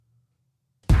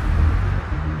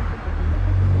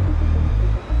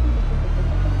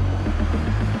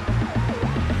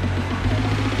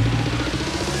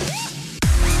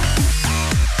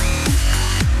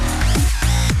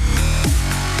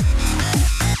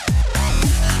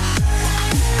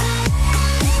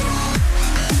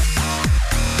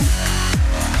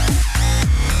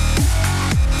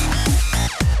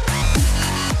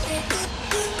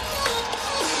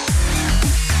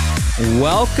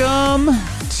Welcome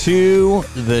to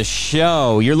the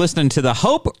show. You're listening to the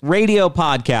Hope Radio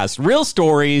Podcast. Real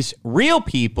stories, real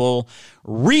people,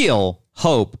 real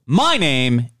hope. My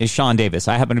name is Sean Davis.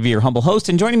 I happen to be your humble host,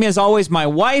 and joining me as always, my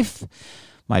wife,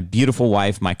 my beautiful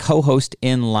wife, my co-host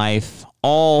in life,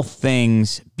 all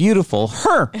things beautiful.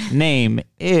 Her name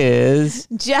is...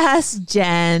 Just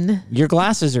Jen. Your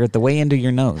glasses are at the way into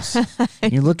your nose.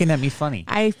 You're looking at me funny.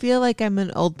 I feel like I'm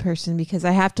an old person because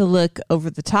I have to look over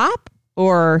the top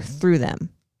or through them.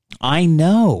 I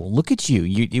know. Look at you.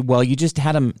 You just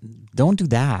had them. Don't do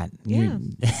that. Yeah.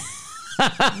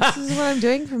 This is what I'm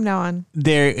doing from now on.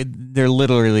 They're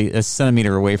literally a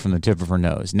centimeter away from the tip of her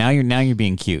nose. Now you're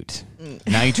being cute.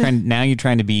 Now you're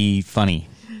trying to be funny.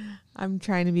 I'm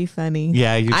trying to be funny.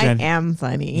 Yeah, I am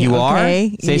funny. You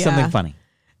okay? are? Say something funny.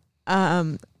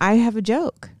 I have a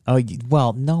joke. Oh,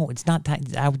 well, no, it's not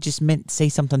that. I just meant say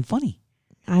something funny.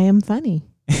 I am funny.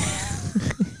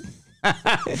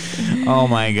 Oh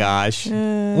my gosh.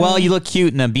 Well, you look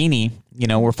cute in a beanie. You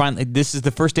know, this is the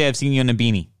first day I've seen you in a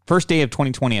beanie. First day of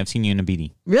 2020 I've seen you in a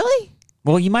beanie. Really?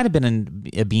 Well, you might have been in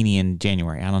a beanie in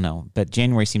January. I don't know, but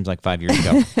January seems like 5 years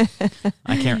ago.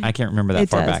 I can't remember that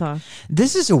far back. Huh?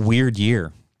 This is a weird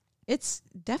year. It's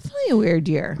definitely a weird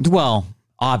year. Well,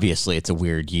 obviously it's a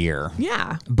weird year.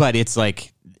 Yeah. But it's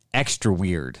like extra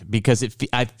weird because it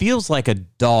feels like a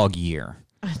dog year.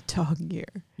 A dog year.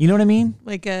 You know what I mean?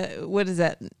 Like what is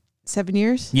that? 7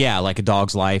 years? Yeah, like a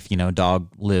dog's life. You know, dog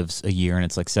lives a year and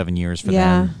it's like 7 years for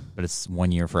them, but it's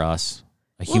 1 year for us.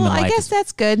 I guess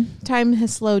that's good. Time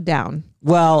has slowed down.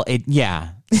 Well, yeah.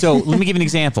 So let me give you an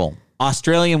example.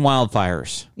 Australian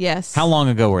wildfires. Yes. How long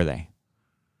ago were they?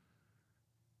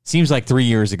 Seems like 3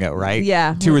 years ago, right?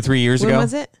 Yeah. 2 or 3 years ago. When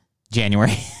was it?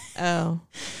 January. Oh.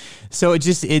 So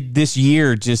this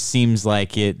year just seems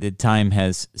like the time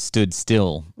has stood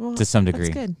still to some degree.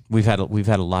 That's good. We've had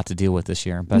a lot to deal with this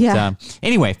year. But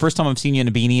anyway, first time I've seen you in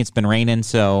a beanie. It's been raining,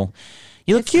 so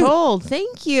you look cute. It's cold.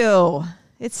 Thank you.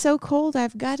 It's so cold.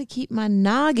 I've got to keep my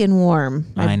noggin warm.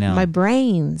 I know. My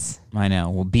brains. I know.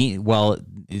 Well,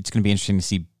 it's going to be interesting to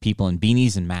see people in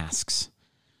beanies and masks.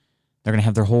 They're going to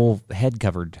have their whole head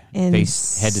covered, and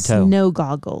face head to toe. Snow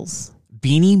goggles.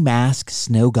 Beanie, mask,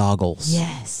 snow goggles.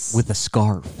 Yes. With a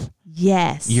scarf.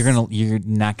 Yes. You're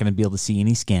not gonna be able to see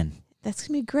any skin. That's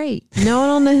gonna be great. No one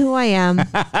will know who I am.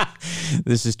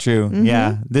 This is true. Mm-hmm.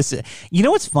 Yeah. You know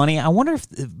what's funny? I wonder if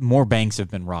more banks have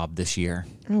been robbed this year.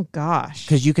 Oh gosh.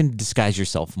 Because you can disguise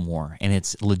yourself more, and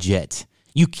it's legit.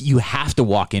 You have to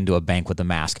walk into a bank with a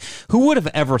mask. Who would have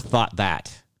ever thought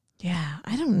that? Yeah,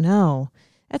 I don't know.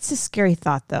 That's a scary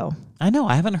thought, though. I know.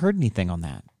 I haven't heard anything on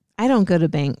that. I don't go to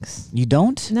banks. You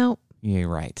don't? No. Yeah, you're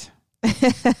right.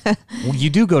 Well, you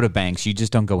do go to banks. You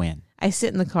just don't go in. I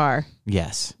sit in the car.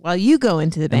 Yes. While you go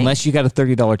into the bank. Unless you got a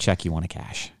 $30 check you want to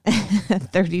cash.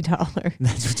 $30.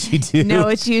 That's what you do. No,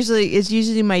 it's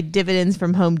usually my dividends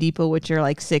from Home Depot, which are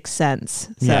like 6 cents.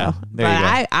 So, yeah, there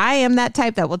you go. I am that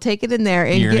type that will take it in there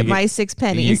and get my 6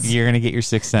 pennies. You're going to get your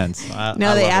 6 cents.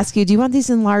 No, they ask you, do you want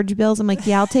these in large bills? I'm like,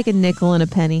 yeah, I'll take a nickel and a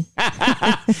penny.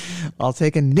 I'll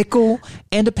take a nickel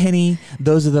and a penny.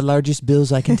 Those are the largest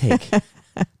bills I can take.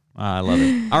 I love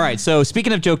it. All right, so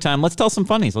speaking of joke time, let's tell some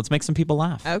funnies. Let's make some people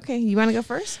laugh. Okay, you want to go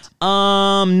first?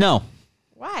 No.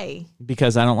 Why?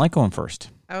 Because I don't like going first.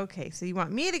 Okay, so you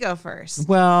want me to go first?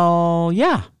 Well,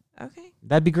 yeah. Okay.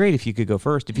 That'd be great if you could go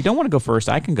first. If you don't want to go first,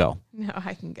 I can go. No,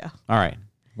 I can go. All right.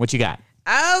 What you got?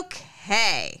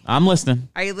 Okay. I'm listening.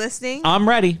 Are you listening? I'm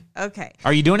ready. Okay.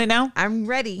 Are you doing it now? I'm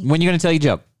ready. When are you going to tell your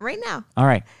joke? Right now. All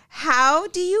right. How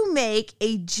do you make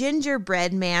a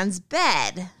gingerbread man's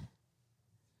bed?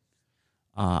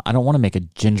 I don't want to make a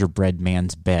gingerbread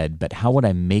man's bed, but how would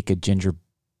I make a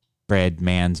gingerbread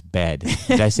man's bed?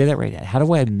 Did I say that right? How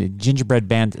do I gingerbread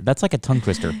band? That's like a tongue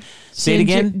twister. Say it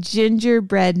again.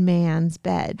 Gingerbread man's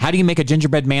bed. How do you make a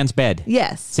gingerbread man's bed?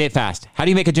 Yes. Say it fast. How do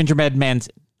you make a gingerbread man's?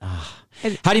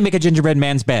 How do you make a gingerbread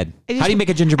man's bed? How do you make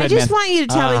a gingerbread man's? I just want you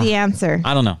to tell me the answer.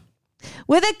 I don't know.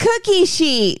 With a cookie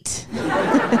sheet.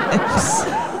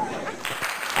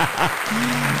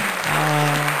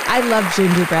 I love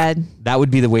gingerbread. That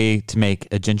would be the way to make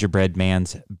a gingerbread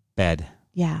man's bed.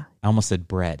 Yeah. I almost said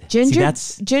bread.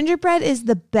 Gingerbread is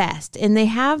the best, and they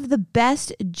have the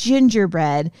best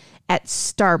gingerbread at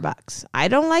Starbucks. I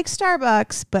don't like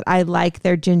Starbucks, but I like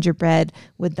their gingerbread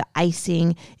with the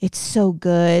icing. It's so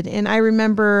good. And I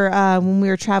remember when we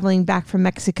were traveling back from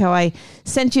Mexico, I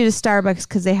sent you to Starbucks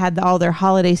because they had all their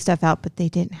holiday stuff out, but they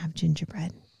didn't have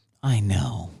gingerbread. I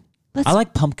know. I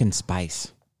like pumpkin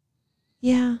spice.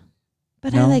 Yeah,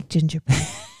 but I like gingerbread.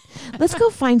 Let's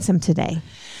go find some today.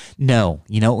 No.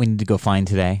 You know what we need to go find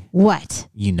today? What?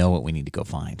 You know what we need to go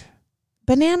find?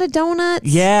 Banana donuts?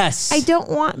 Yes. I don't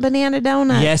want banana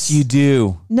donuts. Yes, you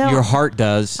do. No. Your heart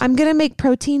does. I'm going to make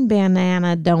protein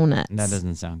banana donuts. That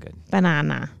doesn't sound good.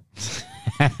 Banana.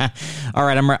 All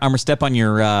right, I'm gonna step on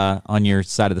your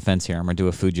side of the fence here. I'm gonna do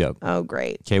a food joke. Oh,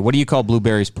 great. Okay, what do you call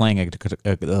blueberries playing a You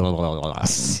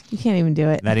can't even do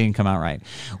it. that didn't come out right.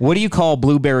 What do you call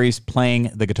blueberries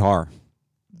playing the guitar?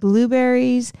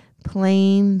 Blueberries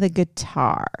playing the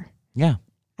guitar. Yeah.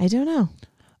 I don't know.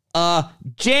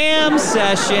 Jam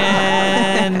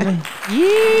session.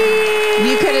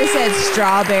 You could have said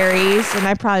strawberries, and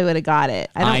I probably would have got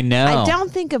it. I know. I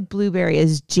don't think of blueberry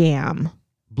as jam.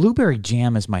 Blueberry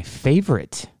jam is my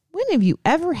favorite. When have you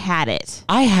ever had it?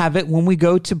 I have it when we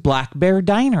go to Black Bear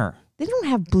Diner. They don't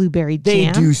have blueberry They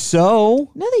jam. do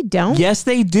so. No, they don't. Yes,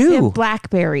 they They do. have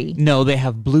blackberry. No, they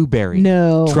have blueberry.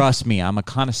 No. Trust me, I'm a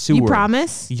connoisseur. You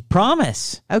promise? You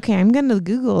promise. Okay, I'm going to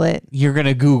Google it. You're going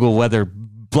to Google whether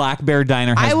Black Bear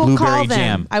Diner has I will blueberry call them.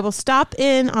 jam. I will stop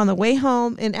in on the way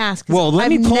home and ask. Well, let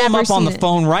me pull them up on the phone.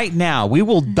 phone right now. We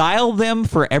will dial them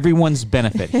for everyone's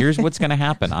benefit. Here's what's going to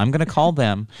happen. I'm going to call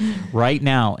them right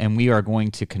now, and we are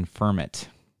going to confirm it.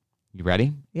 You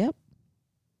ready? Yep.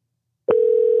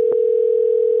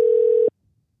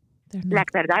 They're not-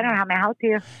 Black Bear Diner, how may I help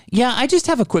you? Yeah, I just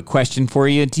have a quick question for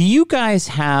you. Do you guys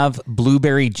have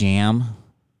blueberry jam?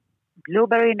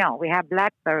 Blueberry, no. We have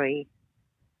blackberry.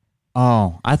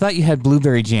 Oh, I thought you had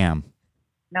blueberry jam.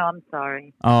 No, I'm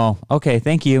sorry. Oh, okay.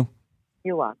 Thank you.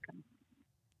 You're welcome.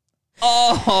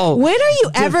 Oh, When are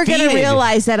you ever going to defeated.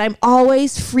 realize that I'm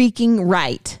always freaking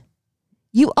right?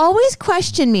 You always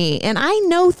question me, and I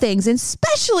know things, and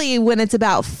especially when it's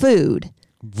about food.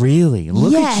 really?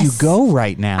 Look at you Yes. go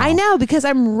right now. I know, because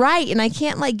I'm right, and I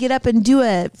can't like get up and do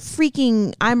a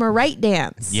freaking I'm a right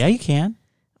dance. Yeah, you can.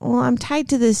 Well, I'm tied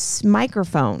to this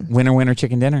microphone. Winner, winner,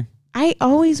 chicken dinner. I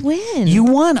always win. You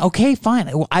won. Okay, fine.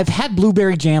 Well, I've had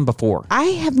blueberry jam before. I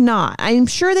have not. I'm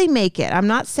sure they make it. I'm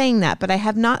not saying that, but I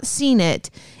have not seen it,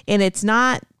 and it's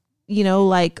not,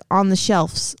 like on the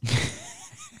shelves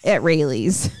at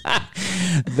Rayleigh's.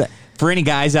 For any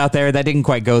guys out there, that didn't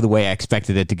quite go the way I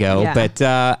expected it to go. Yeah. But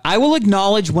I will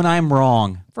acknowledge when I'm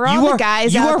wrong. For all the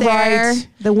guys you out are there, right.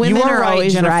 the women you are right,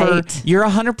 always Jennifer. right. You're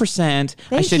 100%. I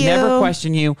Thank should you. never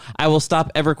question you. I will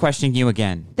stop ever questioning you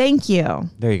again. Thank you.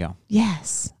 There you go.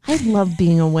 Yes, I love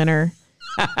being a winner.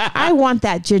 I want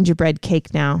that gingerbread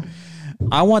cake now.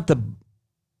 I want the...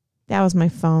 That was my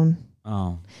phone.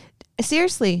 Oh.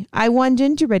 Seriously, I won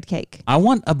gingerbread cake. I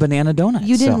want a banana donut.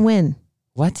 You didn't so- win.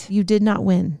 What? You did not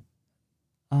win.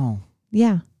 Oh.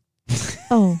 Yeah.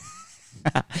 Oh.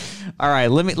 All right,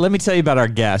 let me tell you about our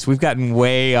guest. We've gotten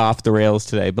way off the rails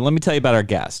today, but let me tell you about our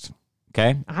guest.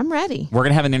 Okay? I'm ready. We're going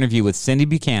to have an interview with Cindy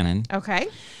Buchanan, Okay.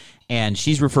 and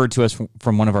she's referred to us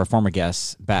from one of our former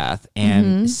guests, Beth. And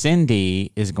Mm-hmm.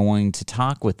 Cindy is going to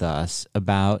talk with us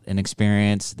about an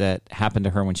experience that happened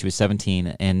to her when she was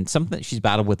 17 and something that she's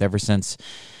battled with ever since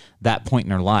that point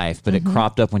in her life, but Mm-hmm. it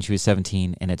cropped up when she was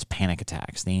 17, and it's panic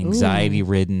attacks, the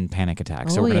anxiety-ridden panic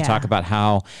attacks. So Oh, we're going to yeah. talk about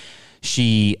how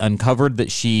she uncovered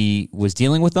that she was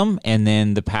dealing with them, and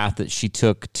then the path that she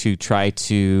took to try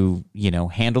to,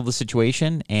 handle the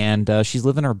situation. And she's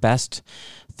living her best,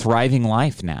 thriving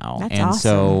life now. That's and awesome.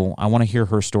 so I want to hear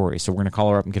her story. So we're going to call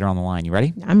her up and get her on the line. You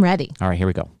ready? I'm ready. All right, here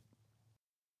we go.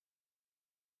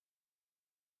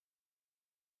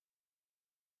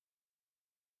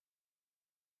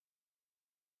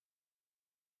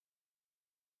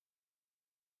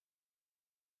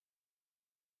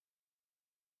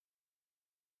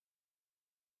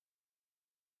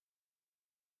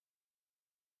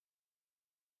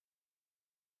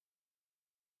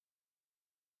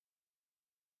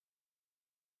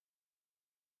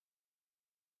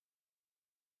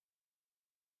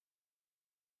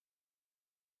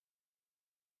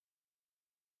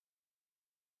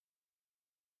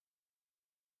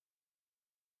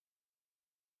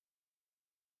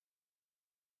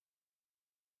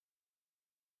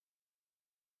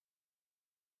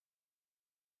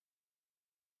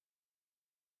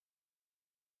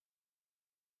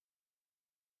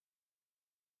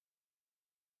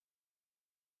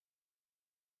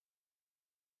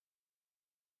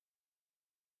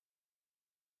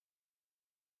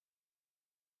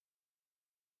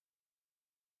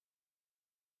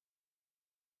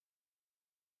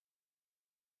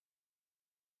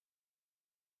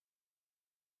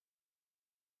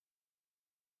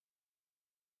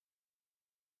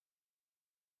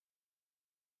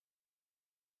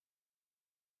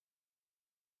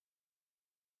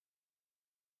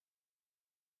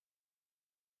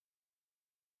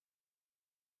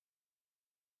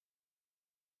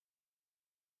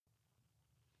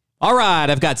 All right,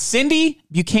 I've got Cindy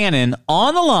Buchanan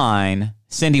on the line.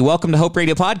 Cindy, welcome to Hope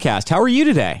Radio Podcast. How are you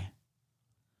today?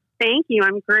 Thank you.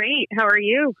 I'm great. How are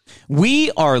you?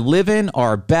 We are living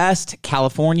our best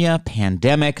California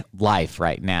pandemic life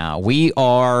right now. We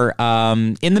are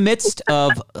in the midst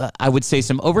of, I would say,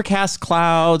 some overcast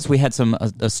clouds. We had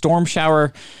a storm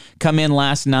shower come in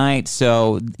last night.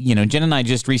 So, Jen and I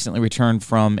just recently returned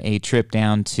from a trip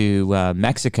down to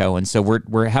Mexico. And so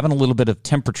we're having a little bit of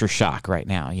temperature shock right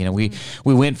now. We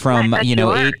went from,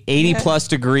 80 plus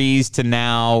degrees to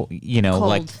now, Cold.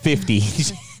 like 50.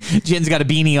 Jen's got a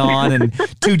beanie on and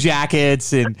two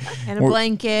jackets and a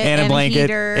blanket and a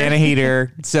heater. And a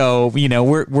heater. So,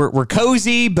 we're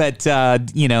cozy, but,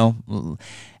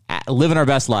 living our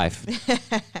best life.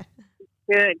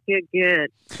 Good.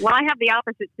 Well, I have the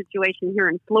opposite situation here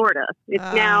in Florida. It's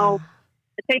now,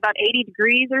 I'd say about 80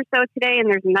 degrees or so today, and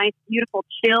there's a nice, beautiful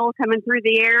chill coming through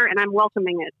the air, and I'm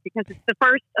welcoming it because it's the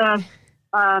first of,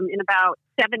 in about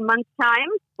 7 months' time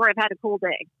where I've had a cool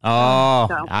day. Oh,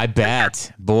 so. I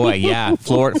bet. Boy, yeah.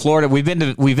 Florida. We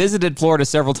visited Florida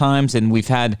several times, and we've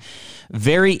had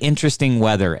very interesting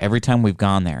weather every time we've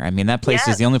gone there. I mean, that place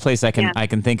is the only place I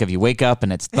can think of. You wake up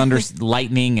and it's thunder,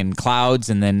 lightning, and clouds,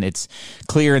 and then it's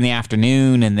clear in the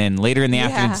afternoon, and then later in the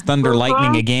afternoon it's thunder,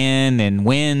 lightning again, and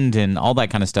wind, and all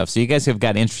that kind of stuff. So you guys have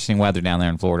got interesting weather down there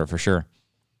in Florida for sure.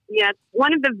 Yeah,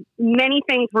 one of the many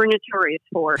things we're notorious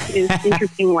for is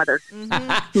interesting weather.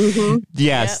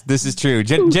 Yes, this is true.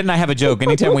 Jen and I have a joke.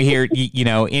 Anytime we hear,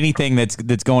 anything that's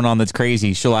going on that's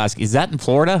crazy, she'll ask, "Is that in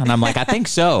Florida?" And I'm like, "I think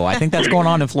so. I think that's going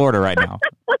on in Florida right now."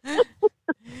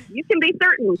 You can be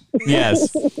certain.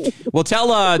 Yes. Well,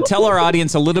 tell our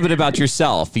audience a little bit about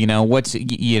yourself. You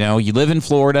live in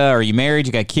Florida. Are you married?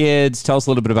 You got kids? Tell us a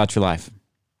little bit about your life.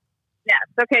 Yes.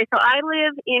 Okay. So I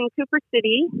live in Cooper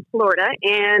City, Florida,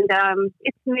 and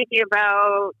it's maybe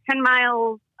about 10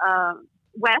 miles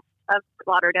west of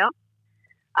Lauderdale.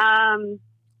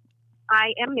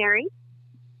 I am married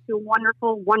to a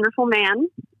wonderful, wonderful man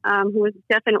who is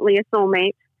definitely a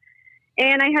soulmate.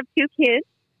 And I have two kids.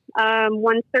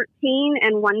 One's 13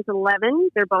 and one's 11.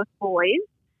 They're both boys.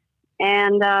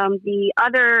 And the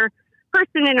other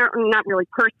person not really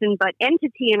person, but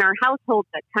entity in our household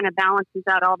that kind of balances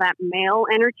out all that male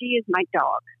energy is my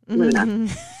dog, Luna.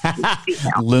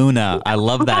 Luna. I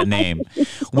love that name.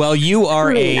 Well, you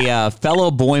are a fellow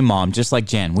boy mom, just like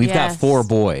Jen. We've got 4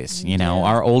 boys.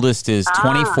 Our oldest is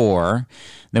 24.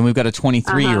 Then we've got a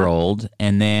 23-year-old,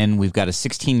 and then we've got a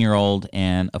 16-year-old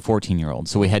and a 14-year-old.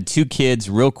 So we had 2 kids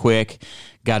real quick,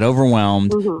 got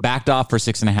overwhelmed, backed off for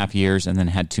 6.5 years, and then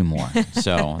had 2 more.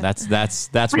 So that's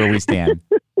where we stand.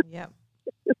 Yep.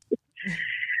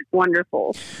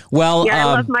 Wonderful. Well, I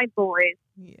love my boys.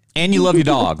 And you love your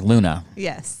dog, Luna.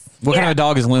 Yes. What kind of a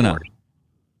dog is Luna?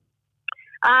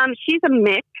 She's a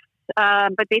mix,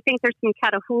 but they think there's some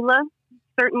Catahoula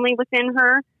certainly within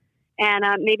her. And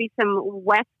maybe some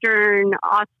Western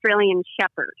Australian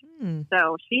Shepherd.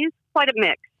 So she's quite a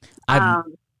mix.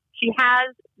 She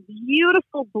has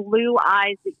beautiful blue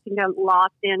eyes that you can get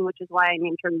lost in, which is why I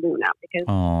named her Luna, because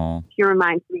she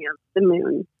reminds me of the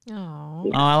moon. Oh,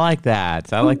 I like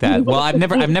that. Well, I've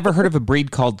never heard of a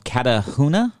breed called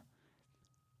Catahoula.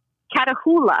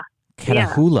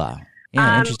 Catahoula.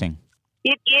 Yeah, interesting.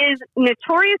 It is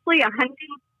notoriously a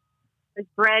hunting is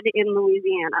bred in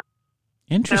Louisiana.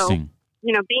 Interesting.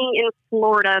 So, being in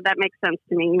Florida, that makes sense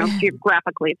to me.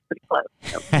 Geographically, it's pretty close.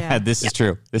 So. This is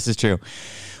true.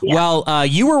 Yeah. Well,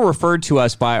 you were referred to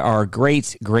us by our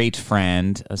great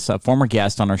friend, a former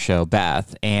guest on our show,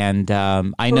 Beth, and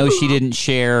I know she didn't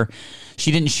share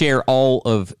all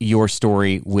of your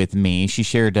story with me. She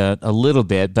shared a little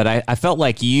bit, but I felt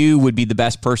like you would be the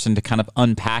best person to kind of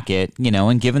unpack it,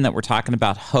 and given that we're talking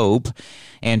about hope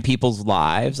and people's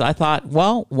lives, I thought,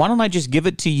 well, why don't I just give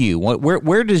it to you?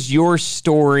 Where does your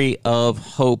story of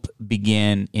hope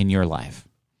begin in your life?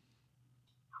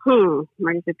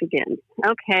 Where does it begin?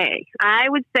 Okay. I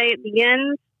would say it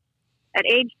begins at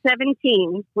age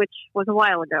 17, which was a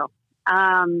while ago.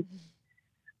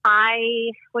 I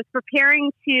was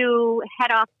preparing to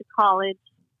head off to college,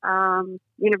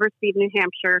 University of New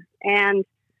Hampshire, and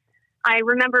I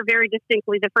remember very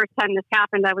distinctly the first time this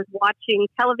happened. I was watching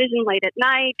television late at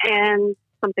night, and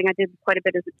something I did quite a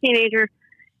bit as a teenager,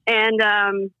 and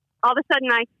all of a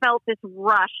sudden I felt this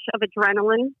rush of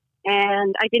adrenaline,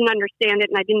 and I didn't understand it,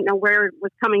 and I didn't know where it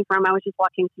was coming from. I was just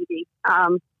watching TV,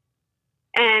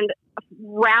 and a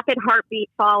rapid heartbeat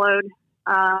followed,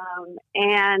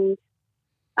 and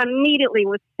immediately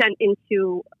was sent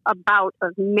into a bout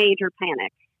of major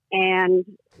panic, and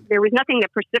there was nothing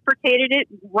that precipitated it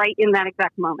right in that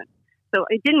exact moment. So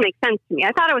it didn't make sense to me.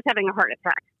 I thought I was having a heart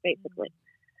attack, basically.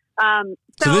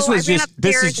 So this was I ran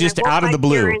this is upstairs just and I woke out of my the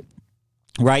blue. parents.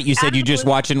 Right, you said Out you're of the just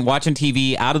blue. watching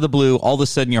TV out of the blue. All of a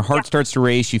sudden, your heart starts to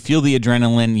race. You feel the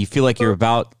adrenaline. You feel like you're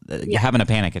about having a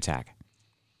panic attack.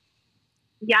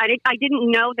 Yeah, I didn't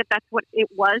know that that's what it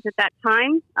was at that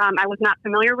time. I was not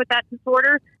familiar with that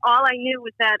disorder. All I knew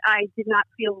was that I did not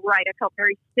feel right. I felt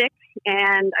very sick,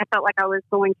 and I felt like I was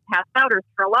going to pass out or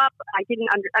throw up. I didn't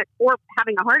or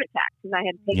having a heart attack because I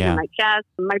had pain in my chest.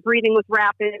 My breathing was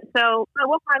rapid. So I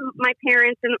woke my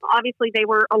parents, and obviously they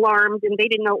were alarmed, and they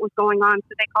didn't know what was going on.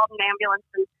 So they called an ambulance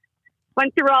and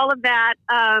went through all of that.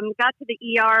 Got to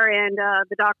the ER, and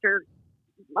the doctor,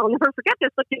 I'll never forget this,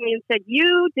 looked at me and said,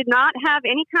 "You did not have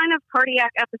any kind of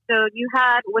cardiac episode. You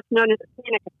had what's known as a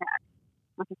panic attack."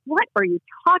 I was like, "What are you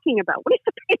talking about? What is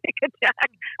a panic attack?"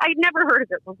 I'd never heard of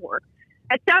it before.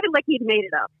 It sounded like he'd made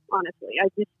it up, honestly.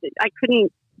 I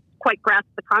couldn't quite grasp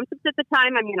the concept at the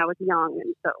time. I mean, I was young,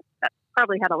 and so that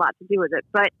probably had a lot to do with it.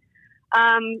 But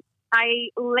I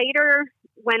later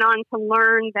went on to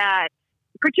learn that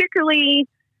particularly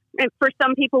for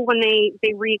some people, when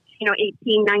they reach,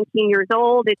 18, 19 years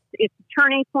old, it's a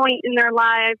turning point in their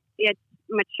lives. It's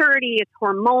maturity. It's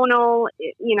hormonal.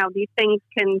 These things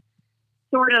can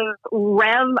sort of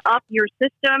rev up your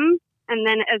system. And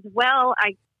then as well,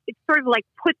 it's sort of like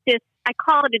I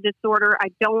call it a disorder. I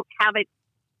don't have it.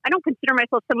 I don't consider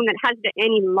myself someone that has it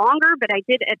any longer, but I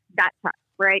did at that time,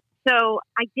 right? So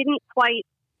I didn't quite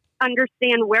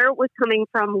understand where it was coming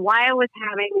from, why I was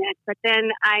having it. But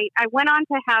then I went on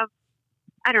to have,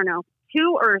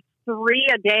 2 or 3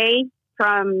 a day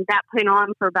from that point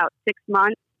on for about 6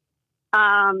 months.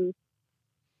 I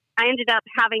ended up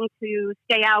having to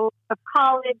stay out of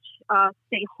college,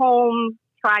 stay home,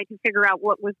 try to figure out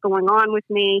what was going on with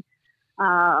me.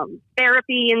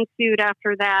 Therapy ensued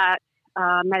after that,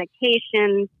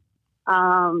 medication,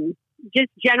 just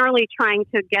generally trying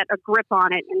to get a grip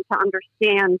on it and to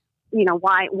understand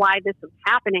why this was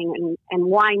happening and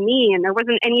why me. And there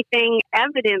wasn't anything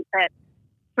evident that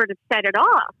sort of set it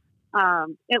off.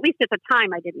 At least at the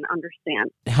time, I didn't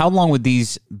understand. How long would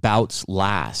these bouts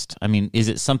last? I mean, is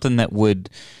it something that would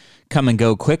come and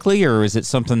go quickly, or is it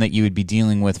something that you would be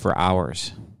dealing with for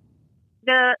hours?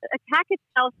 The attack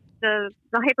itself, the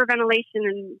hyperventilation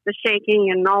and the shaking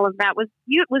and all of that was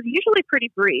usually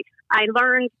pretty brief. I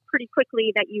learned pretty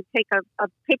quickly that you take a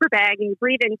paper bag and you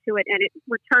breathe into it, and it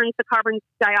returns the carbon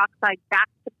dioxide back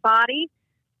to the body.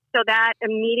 So that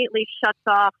immediately shuts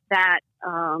off that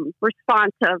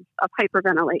response of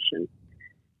hyperventilation.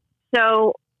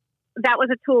 So that was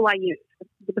a tool I used,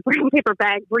 with the brown paper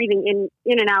bag, breathing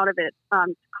in and out of it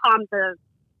to calm the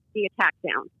attack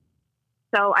down.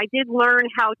 So I did learn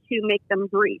how to make them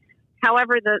brief.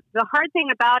 However, the hard thing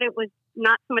about it was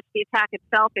not so much the attack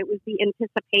itself, it was the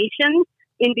anticipation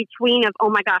in between of, oh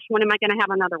my gosh, when am I going to have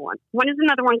another one? When is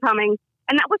another one coming?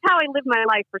 And that was how I lived my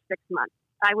life for 6 months.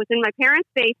 I was in my parents'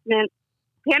 basement,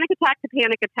 panic attack to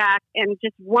panic attack, and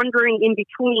just wondering in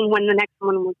between when the next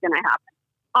one was going to happen.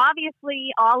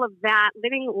 Obviously, all of that,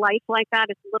 living life like that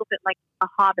is a little bit like a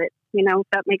hobbit, if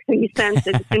that makes any sense.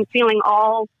 It's been feeling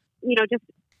all, just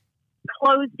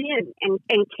closed in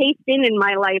and cased in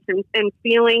my life and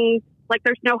feeling like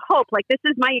there's no hope. Like, this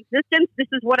is my existence. This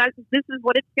is what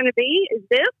it's going to be, is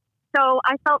this. So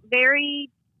I felt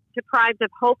very deprived of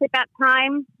hope at that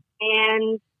time,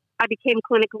 and I became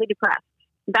clinically depressed.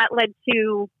 That led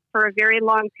to, for a very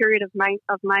long period of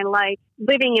my life,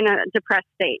 living in a depressed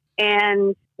state,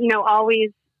 and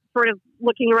always sort of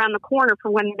looking around the corner for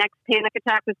when the next panic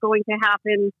attack was going to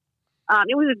happen.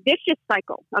 It was a vicious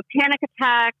cycle of panic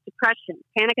attack, depression,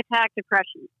 panic attack,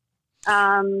 depression.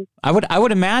 I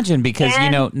would imagine, because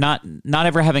not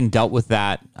ever having dealt with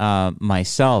that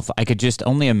myself, I could just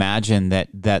only imagine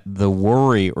that the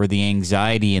worry or the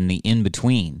anxiety in the in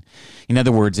between. In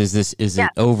other words, is it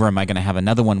over? Am I going to have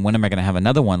another one? When am I going to have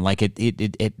another one? Like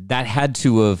it that had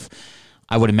to have,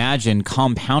 I would imagine,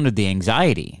 compounded the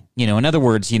anxiety. In other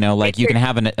words, like you can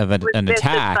have an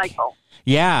attack. Cycle.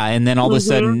 Yeah, and then all of a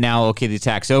sudden now, okay, the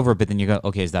attack's over, but then you go,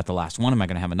 okay, is that the last one? Am I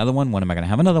going to have another one? When am I going to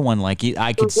have another one? Like,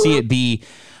 I could see it be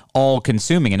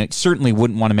all-consuming, and it certainly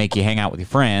wouldn't want to make you hang out with your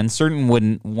friends, certainly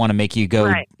wouldn't want to make you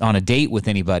go on a date with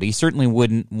anybody, certainly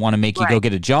wouldn't want to make you go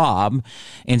get a job,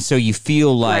 and so you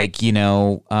feel like,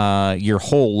 your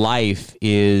whole life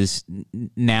is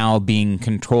now being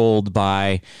controlled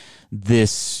by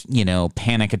this,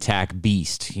 panic attack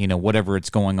beast, whatever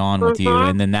it's going on with you,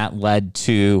 and then that led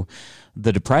to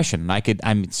the depression. I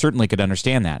certainly could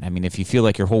understand that. I mean, if you feel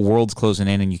like your whole world's closing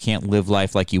in and you can't live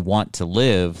life like you want to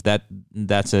live,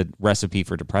 that's a recipe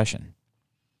for depression.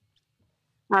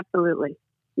 Absolutely.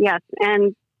 Yes.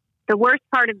 And the worst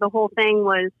part of the whole thing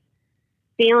was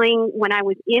feeling when I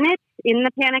was in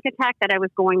the panic attack, that I was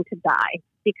going to die.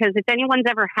 Because if anyone's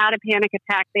ever had a panic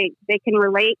attack, they can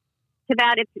relate to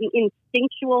that. It's an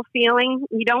instinctual feeling.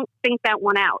 You don't think that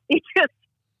one out. It's just,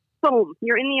 boom,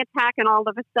 you're in the attack, and all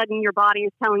of a sudden your body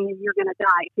is telling you you're going to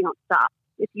die if you don't stop,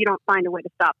 if you don't find a way to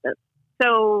stop this.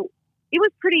 So it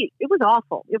was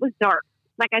awful. It was dark.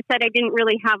 Like I said, I didn't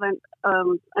really have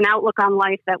an outlook on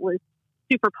life that was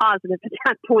super positive at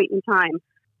that point in time.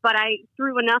 But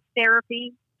through enough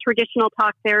therapy, traditional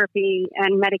talk therapy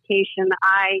and medication,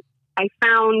 I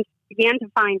began to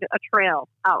find a trail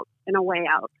out and a way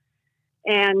out.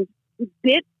 And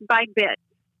bit by bit,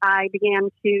 I began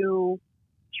to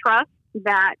trust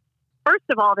that, first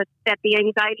of all, that the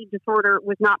anxiety disorder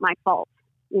was not my fault.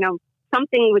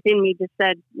 Something within me just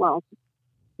said, well,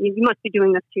 you must be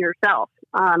doing this to yourself.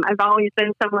 I've always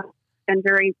been someone who's been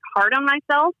very hard on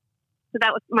myself. So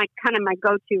that was my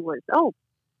go-to was, oh,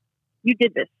 you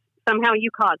did this. Somehow you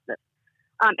caused this.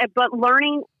 But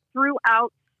learning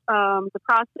throughout the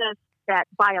process that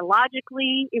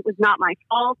biologically it was not my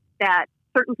fault, that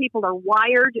certain people are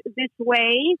wired this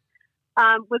way,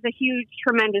 was a huge,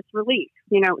 tremendous relief.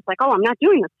 It's like, oh, I'm not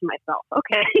doing this to myself.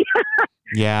 Okay.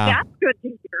 Yeah. That's good to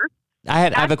hear. I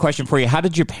have a question for you. How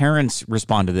did your parents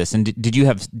respond to this? And do you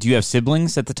have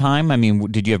siblings at the time? I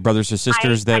mean, did you have brothers or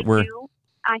sisters that were...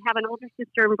 I have an older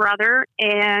sister and brother,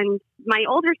 and my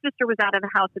older sister was out of the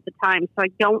house at the time, so I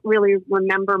don't really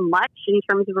remember much in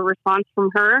terms of a response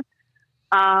from her.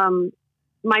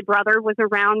 My brother was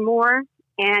around more,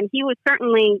 and he was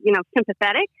certainly,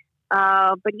 sympathetic,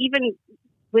 but even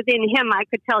within him, I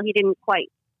could tell he didn't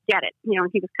quite get it. He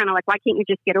was kind of like, why can't you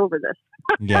just get over this?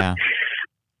 Yeah.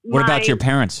 What about your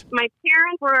parents? My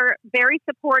parents were very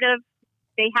supportive.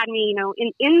 They had me,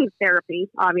 in therapy,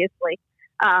 obviously.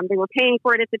 They were paying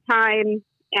for it at the time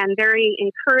and very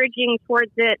encouraging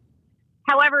towards it.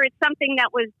 However, it's something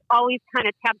that was always kind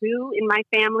of taboo in my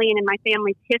family and in my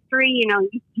family's history.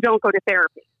 You don't go to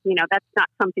therapy. That's not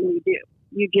something you do.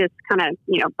 You just kind of,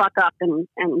 buck up and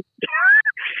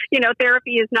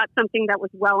therapy is not something that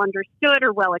was well understood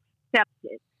or well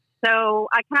accepted. So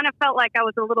I kind of felt like I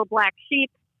was a little black sheep,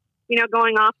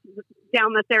 going off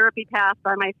down the therapy path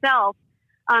by myself.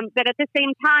 But at the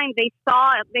same time, they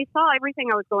saw everything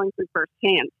I was going through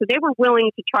firsthand. So they were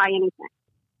willing to try anything.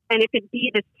 And if it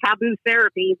be this taboo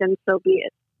therapy, then so be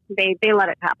it. They let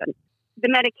it happen. The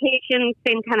medication,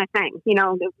 same kind of thing.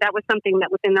 That was something that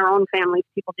within their own families,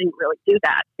 people didn't really do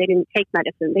that. They didn't take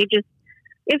medicine.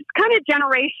 It's kind of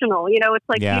generational. It's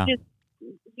like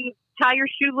you tie your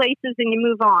shoelaces and you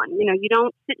move on. You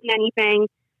don't sit in anything.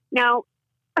 Now,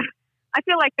 I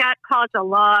feel like that caused a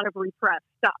lot of repressed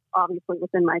stuff, obviously,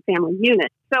 within my family unit.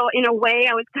 So in a way,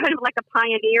 I was kind of like a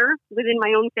pioneer within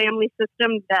my own family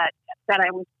system that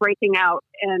I was breaking out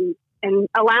and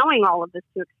allowing all of this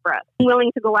to express. I'm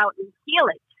willing to go out and heal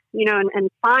it, and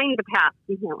find the path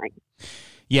to healing.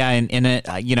 Yeah, and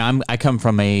I come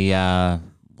from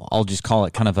I'll just call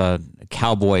it kind of a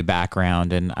cowboy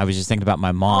background, and I was just thinking about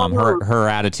my mom. Her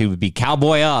attitude would be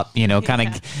cowboy up, kind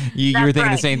of. You were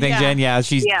thinking the same thing, Jen. Yeah,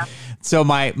 So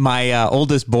my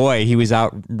oldest boy, he was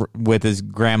out with his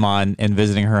grandma and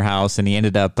visiting her house, and he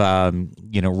ended up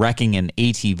wrecking an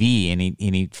ATV, and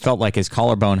he felt like his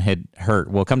collarbone had hurt.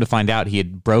 Well, come to find out, he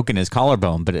had broken his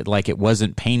collarbone, but it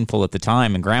wasn't painful at the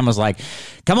time. And Grandma's like,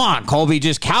 "Come on, Colby,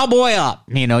 just cowboy up.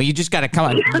 You just got to come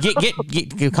on,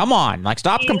 get come on, like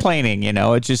stop complaining.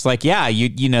 It's just like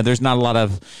there's not a lot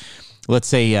of." Let's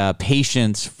say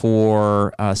patience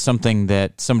for something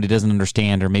that somebody doesn't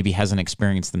understand or maybe hasn't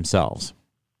experienced themselves.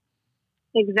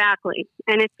 Exactly.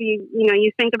 And if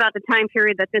you think about the time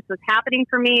period that this was happening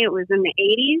for me, it was in the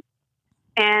 80s,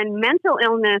 and mental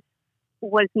illness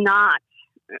was not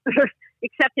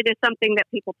accepted as something that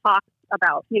people talk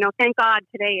about. Thank God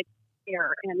today it's there,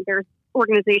 and there's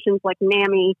organizations like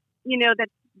NAMI, that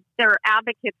there are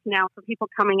advocates now for people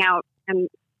coming out and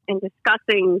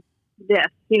discussing this,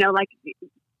 like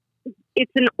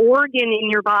it's an organ in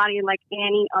your body like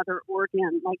any other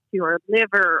organ, like your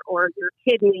liver or your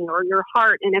kidney or your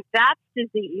heart. And if that's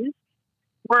diseased,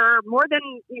 we're more than,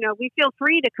 we feel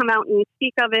free to come out and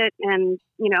speak of it and,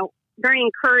 very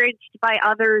encouraged by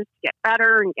others to get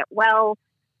better and get well.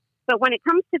 But when it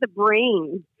comes to the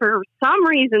brain, for some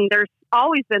reason, there's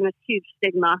always been this huge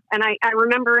stigma. And I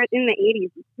remember it in the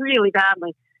 80s really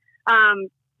badly,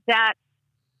 that,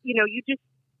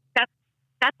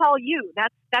 that's all you.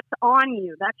 That's on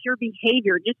you. That's your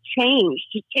behavior. Just change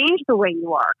the way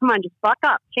you are. Come on, just buck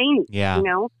up, change. Yeah.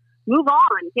 Move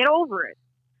on, get over it.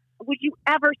 Would you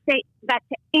ever say that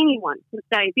to anyone with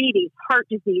diabetes, heart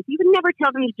disease? You would never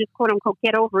tell them to just quote unquote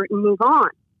get over it and move on.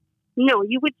 No,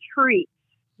 you would treat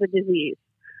the disease.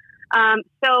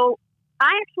 So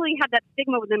I actually had that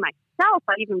stigma within myself.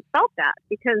 I even felt that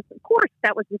because, of course,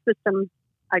 that was the system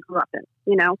I grew up in,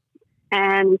 you know.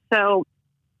 And so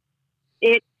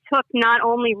it took not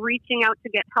only reaching out to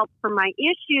get help for my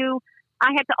issue,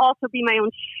 I had to also be my own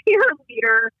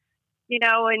cheerleader, you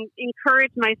know, and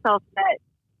encourage myself that,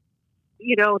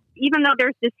 you know, even though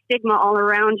there's this stigma all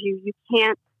around you, you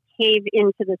can't cave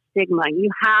into the stigma. You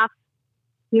have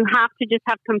to just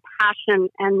have compassion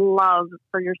and love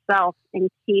for yourself and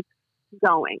keep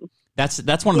going.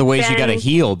 That's one of the ways you got to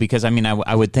heal, because I mean,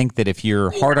 I would think that if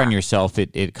you're hard on yourself,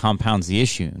 it compounds the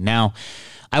issue. Now,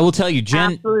 I will tell you,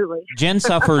 Jen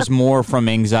suffers more from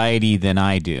anxiety than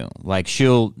I do. Like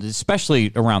she'll,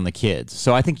 especially around the kids.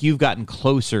 So I think you've gotten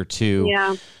closer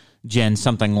to Jen,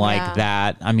 something like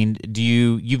that. I mean,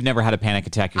 you've never had a panic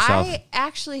attack yourself? I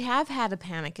actually have had a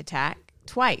panic attack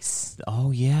twice.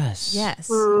 Oh, yes. Yes.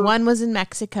 One was in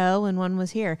Mexico and one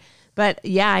was here. But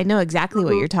yeah, I know exactly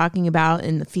what you're talking about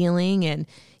and the feeling, and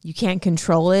you can't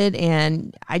control it.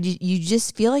 And you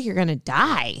just feel like you're going to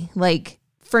die, like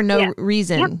for no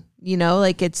reason, you know,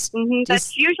 like it's just,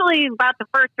 that's usually about the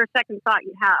first or second thought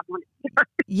you have when it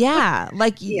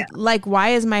starts. Like, why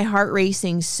is my heart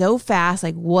racing so fast?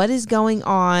 Like, what is going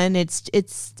on? It's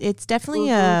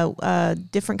definitely a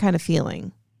different kind of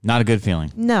feeling. Not a good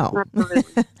feeling. No.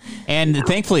 And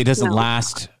thankfully it doesn't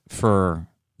last for,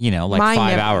 you know, like mine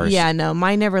 5 hours. Yeah, no,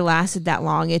 mine never lasted that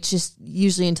long. It's just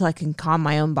usually until I can calm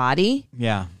my own body.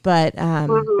 Yeah. But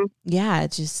yeah,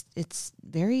 it's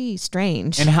very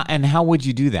strange. And how would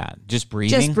you do that? Just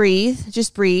breathing?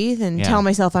 Just breathe and tell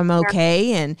myself I'm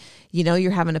okay. And, you know,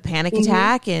 you're having a panic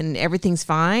attack and everything's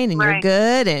fine and you're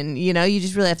good. And, you know, you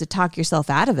just really have to talk yourself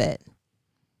out of it.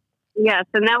 Yes,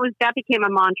 and that became a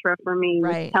mantra for me,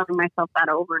 telling myself that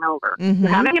over and over.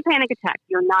 You're having a panic attack,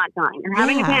 you're not dying. You're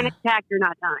having a panic attack, you're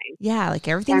not dying. Yeah, like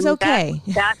everything's okay.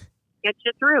 That gets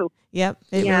you through. Yep,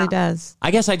 it really does.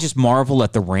 I guess I just marvel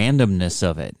at the randomness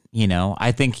of it. You know,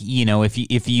 I think, you know, if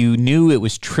you knew it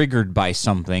was triggered by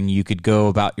something, you could go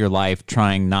about your life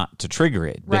trying not to trigger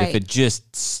it. But if it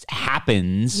just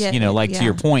happens, you know, like to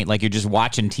your point, like you're just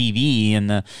watching TV in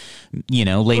the, you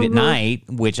know, late at night,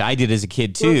 which I did as a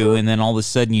kid too, and then all of a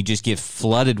sudden you just get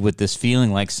flooded with this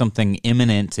feeling like something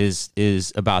imminent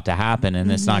is about to happen,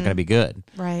 and it's not going to be good.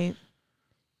 Right.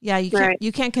 Yeah,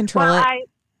 you can't control it.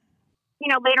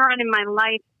 You know, later on in my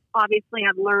life, obviously,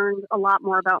 I've learned a lot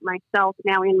more about myself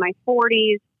now in my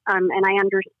 40s, and I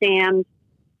understand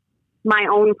my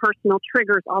own personal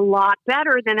triggers a lot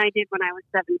better than I did when I was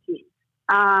 17.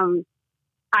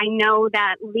 I know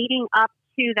that leading up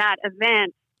to that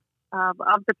event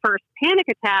of the first panic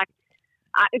attack,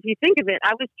 if you think of it,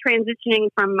 I was transitioning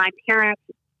from my parents'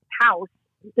 house,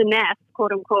 the nest,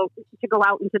 quote unquote, to go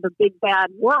out into the big bad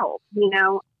world, you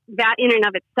know. That in and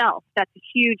of itself, that's a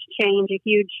huge change, a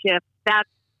huge shift. That's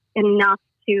enough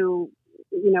to, you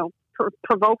know,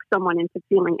 provoke someone into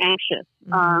feeling anxious.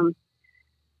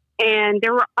 And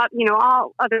there were, you know,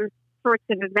 all other sorts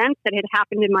of events that had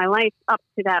happened in my life up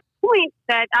to that point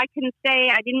that I can say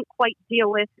I didn't quite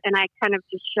deal with, and I kind of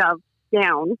just shoved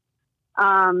down.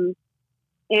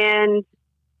 And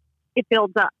it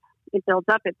builds up. It builds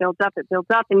up, it builds up, it builds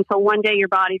up until one day your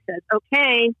body says,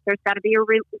 okay, there's got to be a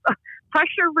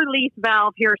pressure release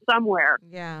valve here somewhere.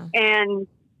 Yeah. And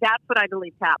that's what I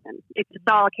believe happened. It just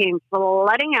all came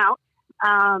flooding out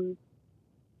on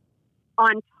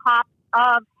top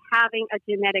of having a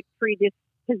genetic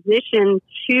predisposition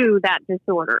to that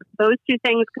disorder. Those two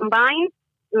things combined,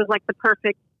 it was like the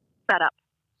perfect setup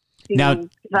to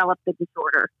develop the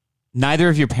disorder. Neither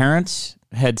of your parents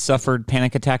had suffered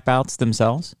panic attack bouts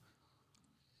themselves?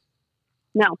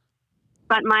 No,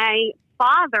 but my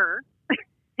father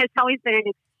has always been an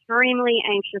extremely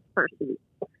anxious person.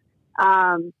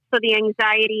 So the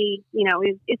anxiety, you know,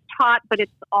 is taught, but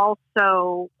it's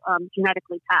also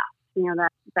genetically passed. You know,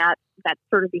 that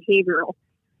sort of behavioral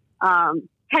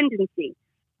tendency.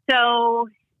 So,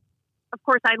 of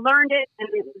course, I learned it, and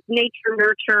it was nature,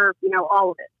 nurture, you know,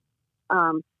 all of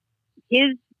it.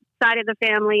 His side of the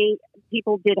family,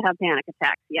 people did have panic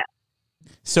attacks, yes.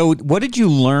 So what did you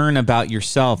learn about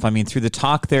yourself? I mean, through the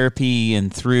talk therapy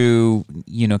and through,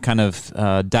 you know, kind of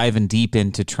diving deep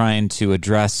into trying to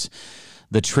address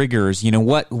the triggers, you know,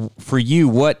 what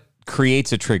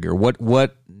creates a trigger? What,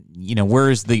 you know, where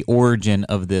is the origin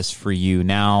of this for you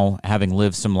now, having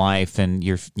lived some life and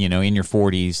you're, you know, in your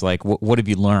 40s? Like, what have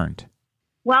you learned?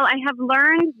 Well, I have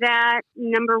learned that,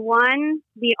 number one,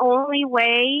 the only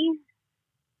way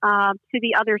to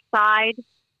the other side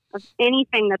of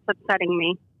anything that's upsetting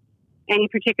me, any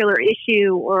particular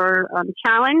issue or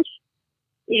challenge,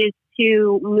 is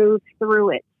to move through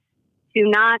it, to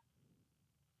not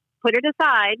put it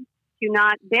aside, to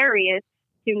not bury it,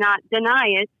 to not deny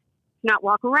it, to not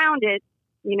walk around it,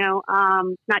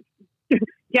 not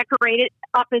decorate it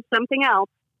up as something else,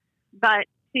 but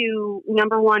to,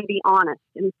 number one, be honest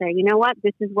and say, you know what,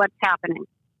 this is what's happening.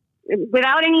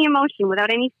 Without any emotion,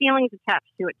 without any feelings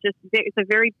attached to it. Just, it's a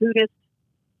very Buddhist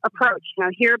approach.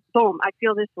 Here, boom, I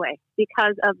feel this way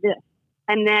because of this.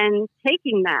 And then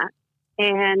taking that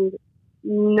and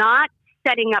not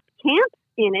setting up camp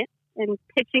in it and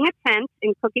pitching a tent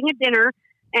and cooking a dinner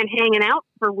and hanging out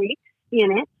for weeks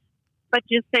in it, but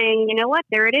just saying, you know what,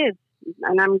 there it is.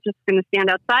 And I'm just going to stand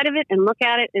outside of it and look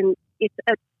at it. And it's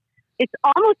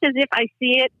almost as if I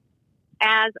see it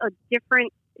as it's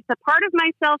a part of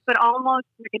myself, but almost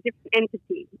like a different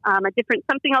entity,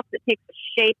 something else that takes a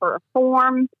shape or a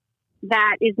form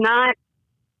that is not,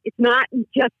 it's not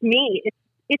just me. It's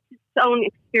its own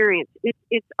experience. It's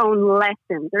its own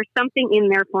lesson. There's something in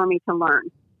there for me to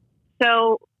learn.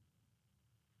 So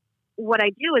what I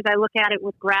do is I look at it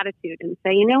with gratitude and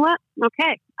say, you know what?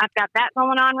 Okay, I've got that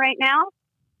going on right now.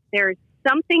 There's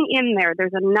something in there.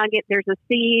 There's a nugget. There's a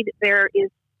seed. There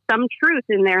is some truth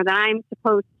in there that I'm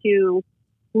supposed to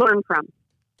learn from.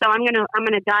 So I'm gonna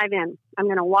dive in. I'm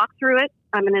gonna walk through it.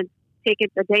 I'm gonna take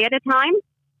it a day at a time.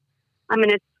 I'm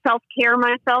gonna self-care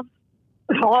myself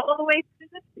all the way through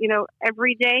this.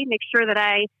 Every day, make sure that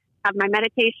I have my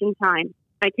meditation time.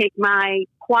 I take my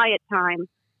quiet time.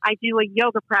 I do a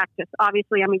yoga practice.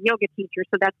 Obviously, I'm a yoga teacher,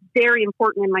 so that's very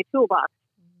important in my toolbox.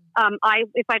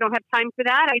 If I don't have time for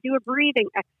that, I do a breathing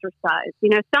exercise.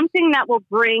 Something that will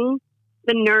bring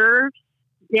the nerves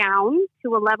down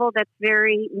to a level that's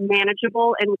very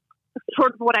manageable and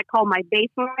sort of what I call my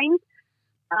baseline.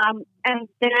 And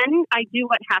then I do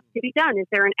what has to be done. Is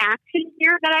there an action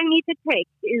here that I need to take?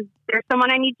 Is there someone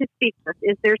I need to speak with?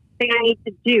 Is there something I need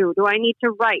to do? Do I need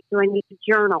to write? Do I need to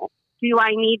journal? Do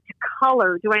I need to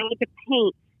color? Do I need to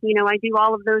paint? I do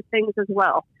all of those things as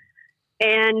well.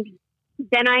 And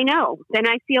then then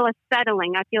I feel a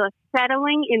settling. I feel a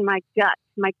settling in my gut.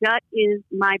 My gut is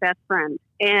my best friend.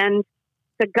 And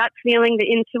the gut feeling, the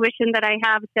intuition that I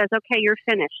have says, okay, you're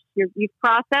finished. You've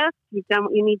processed. You've done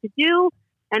what you need to do.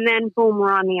 And then, boom,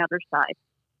 we're on the other side.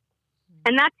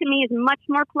 And that to me is much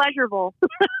more pleasurable.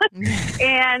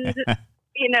 And,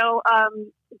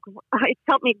 it's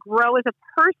helped me grow as a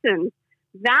person,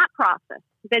 that process,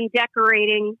 than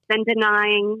decorating, than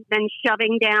denying, than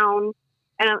shoving down.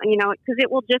 And, because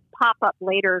it will just pop up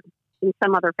later in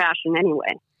some other fashion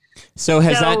anyway.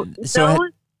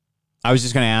 I was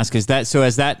just going to ask, has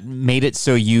that made it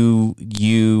so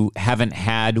you haven't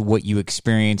had what you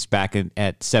experienced back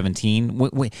at 17?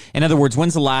 In other words,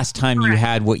 when's the last time you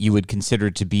had what you would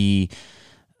consider to be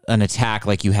an attack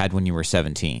like you had when you were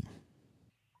 17?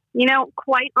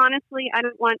 Quite honestly, I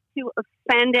don't want to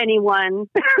offend anyone,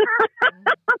 but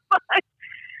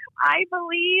I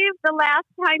believe the last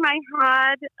time I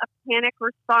had a panic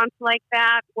response like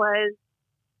that was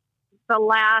the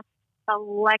last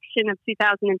election of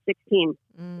 2016.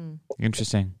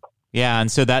 Interesting. Yeah,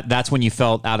 and so that's when you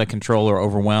felt out of control or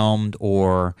overwhelmed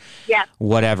or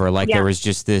whatever. Like there was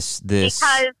just this.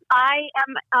 Because I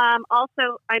am I'm a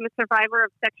survivor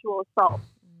of sexual assault.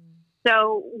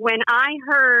 So when I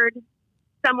heard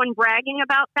someone bragging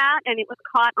about that and it was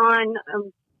caught on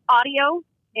audio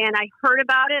and I heard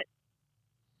about it,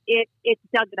 it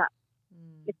dug it up.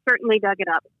 It certainly dug it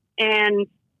up. And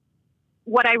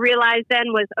what I realized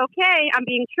then was, okay, I'm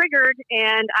being triggered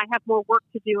and I have more work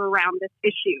to do around this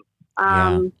issue.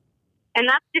 And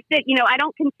that's just it. I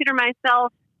don't consider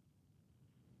myself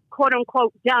quote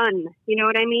unquote done. You know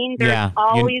what I mean? There's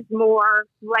always more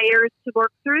layers to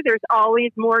work through. There's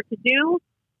always more to do.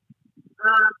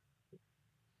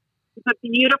 The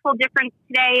beautiful difference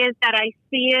today is that I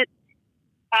see it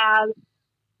as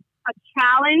a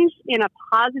challenge in a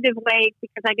positive way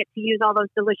because I get to use all those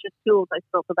delicious tools I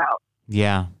spoke about.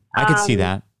 Yeah, I could see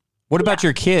that. What about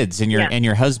your kids and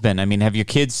your husband? I mean, have your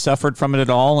kids suffered from it at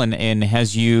all? And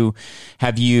have you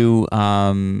ever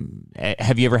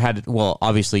had? Well,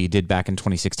 obviously you did back in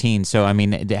 2016. So I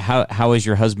mean, how is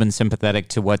your husband sympathetic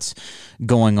to what's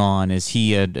going on? Is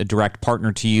he a direct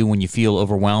partner to you when you feel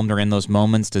overwhelmed or in those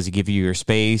moments? Does he give you your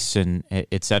space and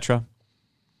et cetera?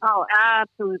 Oh,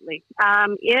 absolutely.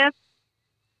 If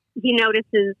he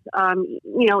notices,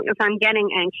 if I'm getting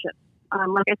anxious.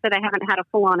 Like I said, I haven't had a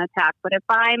full-on attack, but if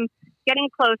I'm getting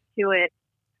close to it,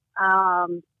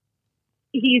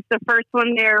 he's the first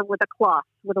one there with a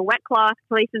wet cloth,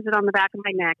 places it on the back of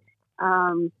my neck,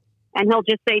 and he'll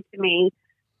just say to me,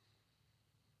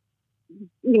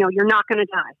 you're not going to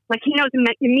die. Like he knows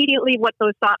immediately what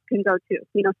those thoughts can go to. So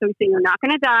he's saying, you're not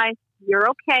going to die. You're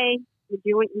okay.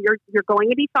 You're going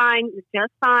to be fine. You're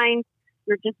just fine.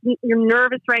 You're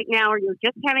nervous right now, or you're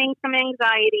just having some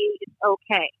anxiety. It's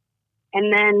okay.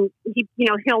 And then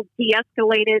he'll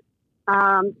de-escalate it.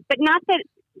 But not that,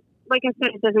 like I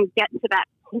said, it doesn't get to that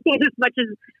as much as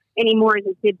anymore as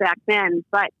it did back then.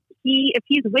 But if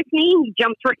he's with me, he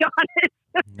jumps right on it.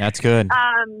 That's good.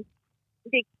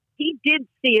 He did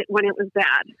see it when it was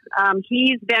bad.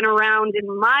 He's been around in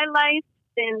my life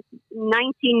since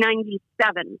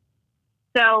 1997.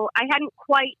 So I hadn't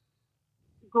quite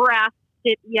grasped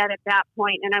it yet at that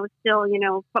point, and I was still,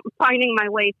 finding my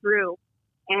way through.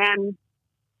 And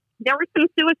there were some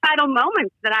suicidal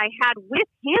moments that I had with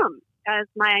him as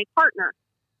my partner.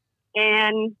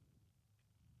 And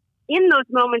in those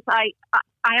moments, I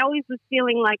always was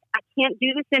feeling like I can't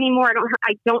do this anymore.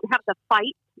 I don't have the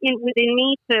fight within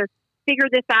me to figure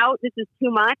this out. This is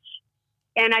too much.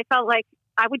 And I felt like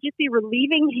I would just be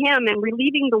relieving him and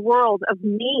relieving the world of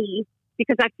me,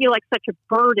 because I feel like such a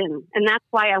burden. And that's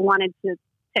why I wanted to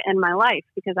end my life,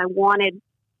 because I wanted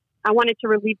to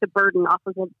relieve the burden off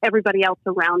of everybody else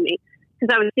around me.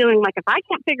 Because I was feeling like if I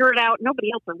can't figure it out,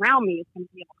 nobody else around me is going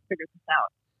to be able to figure this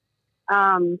out.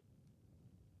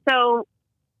 So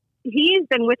he's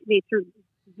been with me through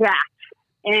that,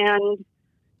 and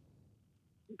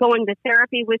going to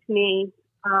therapy with me,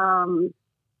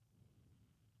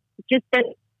 just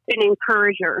an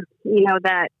encourager,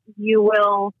 that you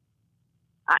will,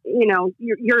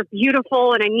 you're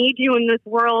beautiful, and I need you in this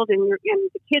world, and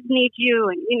the kids need you,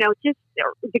 and, the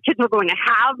kids we're going to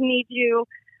have need you.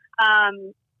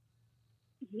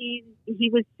 He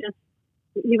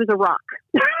was a rock.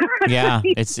 Yeah,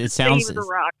 it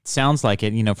sounds like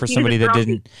it. For somebody that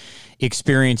didn't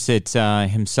experience it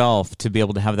himself, to be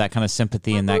able to have that kind of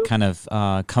sympathy and that kind of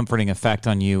comforting effect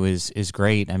on you is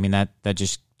great. I mean, that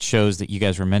just shows that you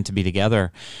guys were meant to be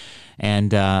together.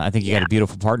 And I think you got a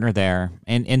beautiful partner there.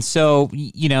 And so,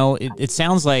 it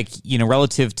sounds like,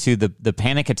 relative to the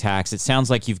panic attacks, it sounds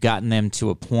like you've gotten them to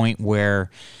a point where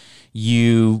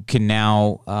you can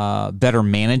now better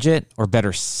manage it or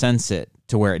better sense it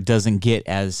to where it doesn't get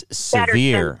as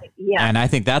severe. Yeah. And I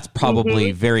think that's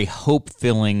probably very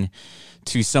hope-filling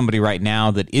to somebody right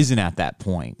now that isn't at that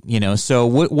point. So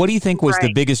what do you think was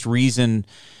the biggest reason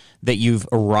that you've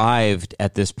arrived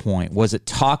at this point? Was it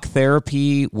talk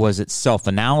therapy? Was it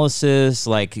self-analysis?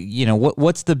 Like,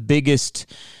 what's the biggest,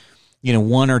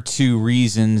 one or two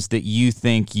reasons that you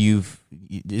think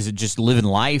is it just living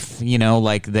life,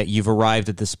 like that you've arrived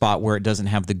at the spot where it doesn't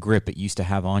have the grip it used to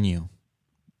have on you?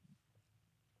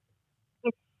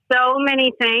 It's so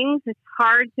many things. It's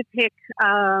hard to pick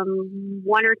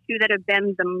one or two that have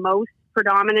been the most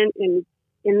predominant in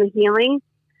the healing.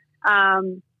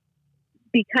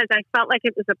 Because I felt like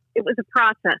it was a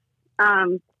process.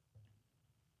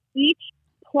 Each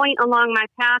point along my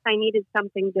path, I needed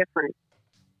something different.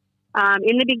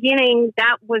 In the beginning,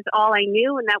 that was all I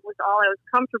knew, and that was all I was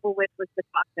comfortable with, was the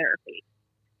talk therapy.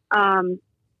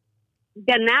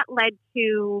 Then that led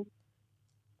to,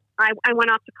 I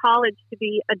went off to college to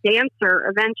be a dancer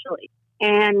eventually,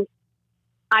 and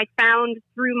I found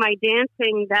through my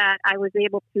dancing that I was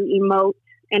able to emote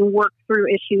and work through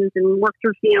issues and work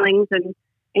through feelings and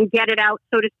get it out,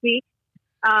 so to speak.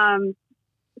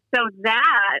 So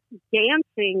that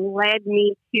dancing led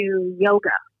me to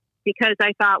yoga, because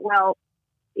I thought, well,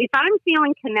 if I'm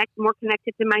feeling more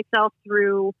connected to myself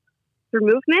through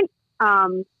movement,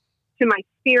 to my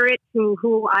spirit, to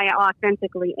who I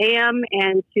authentically am,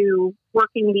 and to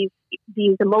working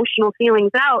these emotional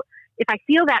feelings out, if I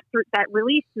feel that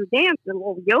release through dance, then,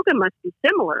 well, yoga must be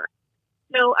similar.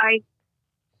 So I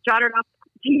started off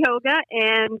to yoga,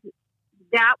 and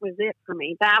that was it for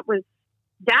me. That to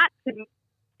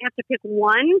have to pick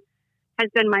one has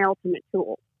been my ultimate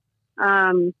tool.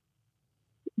 Because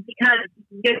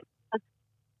it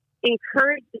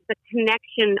encourages the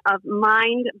connection of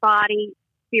mind, body,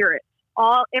 spirit.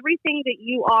 Everything that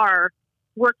you are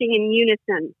working in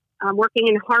unison, working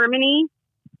in harmony.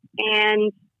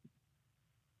 And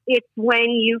it's when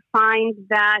you find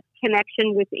that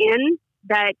connection within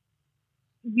that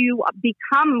you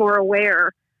become more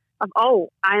aware of,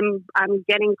 I'm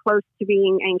getting close to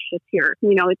being anxious here.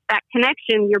 It's that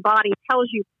connection. Your body tells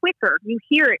you quicker. You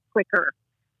hear it quicker.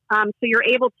 So you're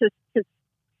able to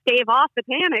stave off the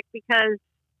panic, because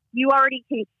you already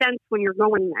can sense when you're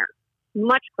going there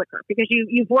much quicker, because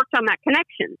you've worked on that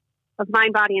connection of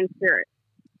mind, body, and spirit.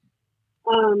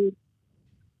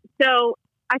 So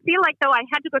I feel like, though, I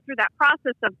had to go through that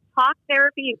process of talk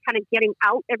therapy and kind of getting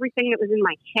out everything that was in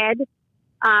my head.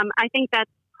 I think that's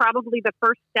probably the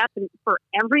first step for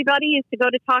everybody, is to go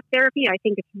to talk therapy. I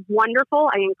think it's wonderful.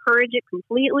 I encourage it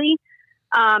completely.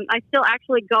 I still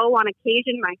actually go on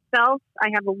occasion myself. I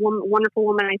have a wonderful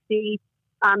woman I see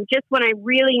just when I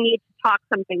really need to talk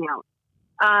something out.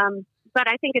 But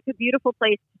I think it's a beautiful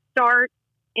place to start,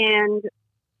 and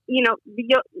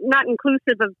not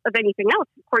inclusive of anything else.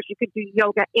 Of course, you could do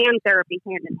yoga and therapy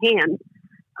hand in hand.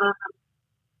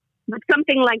 But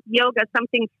something like yoga,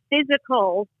 something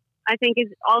physical, I think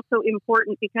is also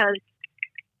important because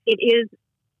it is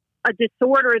a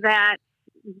disorder that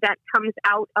comes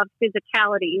out of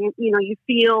physicality. You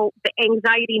feel the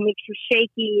anxiety makes you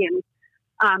shaky, and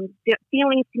the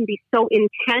feelings can be so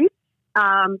intense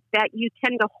that you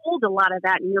tend to hold a lot of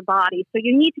that in your body. So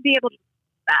you need to be able to do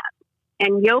that.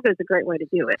 And yoga is a great way to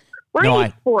do it. Or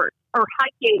any sport, or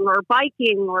hiking, or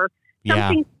biking, or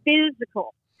something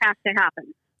physical has to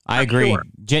happen. I agree. Sure.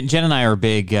 Jen and I are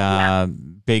big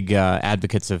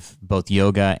advocates of both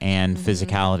yoga and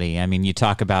physicality. I mean, you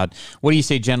talk about, what do you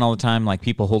say, Jen, all the time? Like,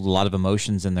 people hold a lot of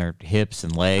emotions in their hips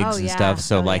and legs and stuff.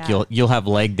 So you'll have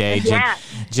leg day.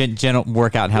 Jen will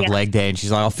work out and have leg day, and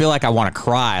she's like, I feel like I want to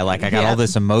cry. Like, I got all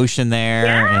this emotion there.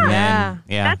 And then,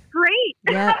 that's great.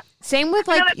 Yeah. Same with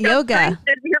like yoga. Nice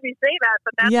to hear me say that,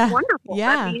 but that's wonderful.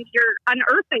 Yeah. That means you're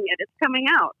unearthing it. It's coming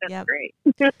out. That's great.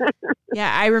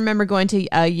 Yeah, I remember going to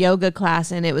a yoga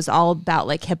class, and it was all about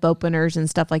like hip openers and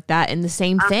stuff like that. And the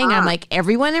same thing, I'm like,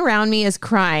 everyone around me is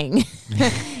crying.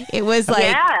 It was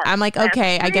like, I'm like,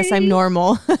 okay, I guess I'm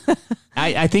normal.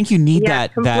 I think you need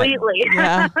that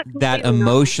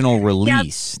emotional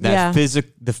release, the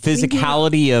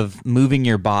physicality of moving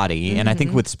your body, and I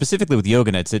think specifically with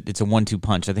yoga, it's a 1-2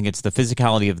 punch. I think it's the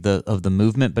physicality of the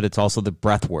movement, but it's also the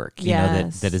breath work,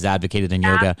 that is advocated in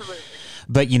yoga. Absolutely.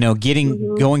 But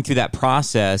going through that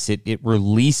process, it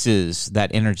releases that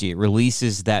energy, it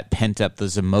releases that pent up,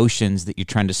 those emotions that you're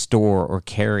trying to store or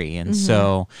carry, and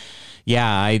so. Yeah,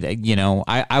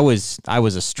 I was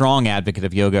a strong advocate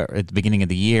of yoga at the beginning of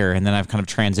the year, and then I've kind of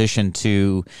transitioned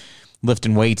to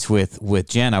lifting weights with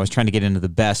Jen. I was trying to get into the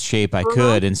best shape I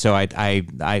could, and so I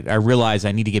realized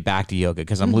I need to get back to yoga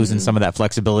because I'm losing some of that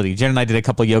flexibility. Jen and I did a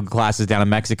couple of yoga classes down in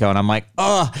Mexico, and I'm like,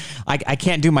 I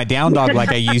can't do my down dog like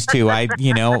I used to.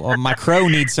 My crow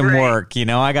needs some work.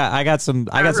 I got some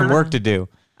work to do.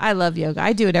 I love yoga.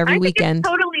 I do it every weekend. It's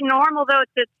totally normal, though.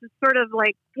 It's sort of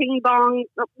like ping pong.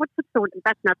 What's the word?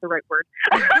 That's not the right word.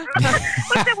 What's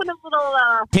that with a little...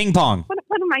 ping pong. What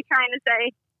am I trying to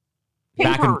say?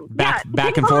 Ping pong.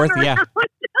 Back and forth, yeah.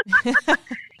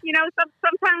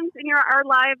 Sometimes in our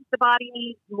lives, the body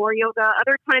needs more yoga.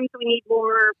 Other times we need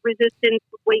more resistance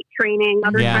weight training.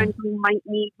 Other times we might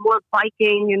need more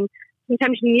biking. And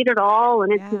sometimes you need it all.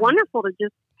 And it's wonderful to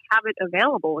just have it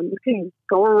available. And you can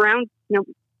go around,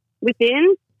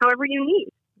 within however you need.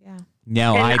 Yeah.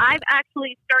 No, I've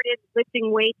actually started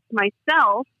lifting weights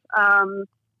myself a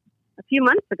few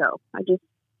months ago. I just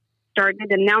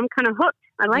started, and now I'm kind of hooked.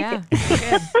 I like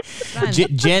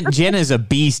it. Jen is a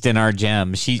beast in our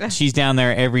gym. She's down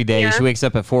there every day. She wakes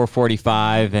up at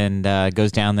 4:45 and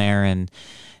goes down there and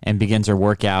begins her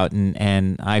workout,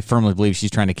 and I firmly believe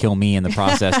she's trying to kill me in the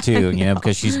process too,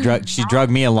 because she drugged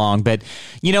me along. But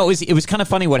it was kind of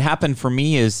funny. What happened for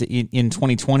me is in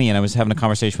 2020, and I was having a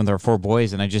conversation with our 4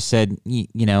 boys, and I just said,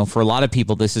 for a lot of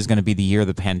people, this is going to be the year of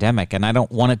the pandemic, and I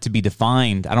don't want it to be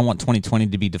defined. I don't want 2020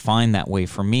 to be defined that way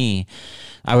for me.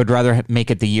 I would rather make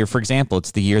it the year, for example,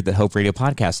 it's the year that Hope Radio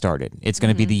Podcast started. It's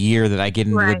going to be the year that I get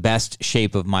into the best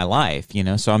shape of my life,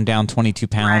 so I'm down 22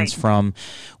 pounds from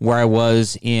where I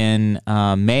was in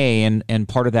May, and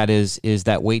part of that is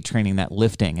that weight training, that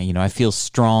lifting. I feel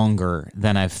stronger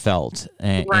than I've felt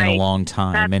in a long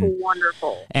time. That's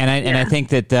wonderful. And I think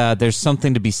that there's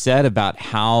something to be said about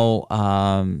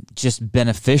how just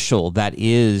beneficial that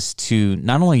is to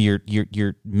not only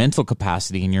your mental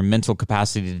capacity and your mental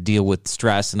capacity to deal with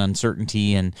stress and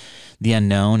uncertainty and the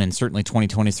unknown, and certainly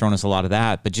 2020 has thrown us a lot of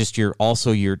that, but just your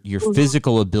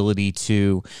physical ability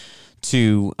to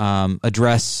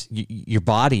address your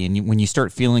body, and when you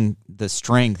start feeling the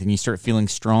strength and you start feeling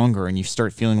stronger and you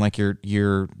start feeling like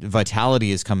your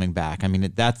vitality is coming back. I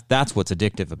mean, that's what's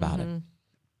addictive about it.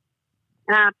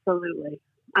 Absolutely,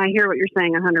 I hear what you're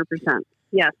saying 100%.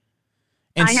 Yes,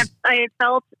 I have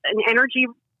felt an energy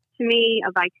to me,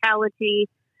 a vitality,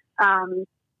 and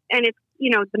it's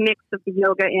the mix of the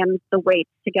yoga and the weights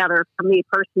together. For me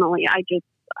personally, I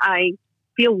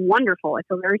feel wonderful. I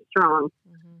feel very strong.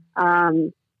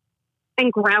 And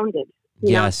grounded.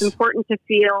 It's important to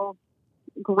feel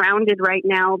grounded right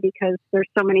now because there's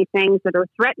so many things that are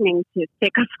threatening to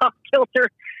take us off kilter.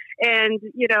 And,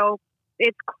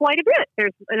 it's quite a bit.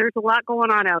 There's a lot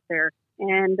going on out there.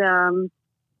 And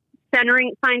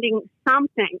finding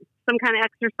something, some kind of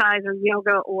exercise or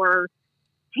yoga or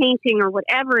painting or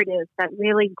whatever it is that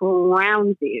really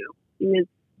grounds you is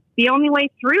the only way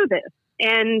through this.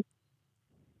 And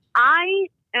I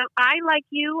like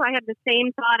you, I had the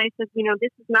same thought. I said,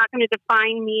 this is not going to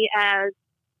define me as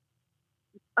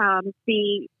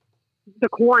the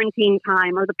quarantine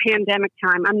time or the pandemic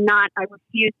time. I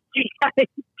refuse to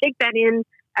take that in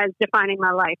as defining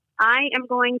my life. I am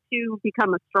going to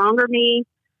become a stronger me.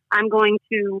 I'm going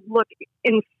to look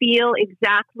and feel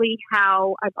exactly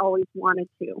how I've always wanted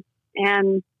to.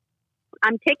 And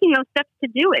I'm taking those steps to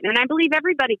do it. And I believe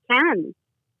everybody can.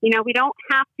 We don't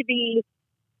have to be,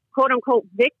 quote unquote,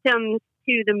 victims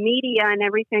to the media and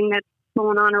everything that's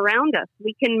going on around us.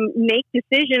 We can make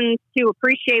decisions to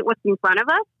appreciate what's in front of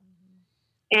us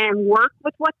and work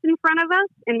with what's in front of us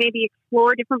and maybe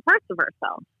explore different parts of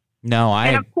ourselves.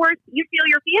 And of course, you feel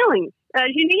your feelings as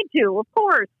you need to, of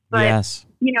course. But, yes.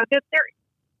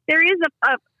 There is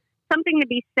a something to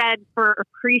be said for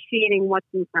appreciating what's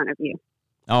in front of you.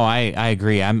 Oh, I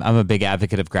agree. I'm a big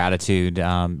advocate of gratitude,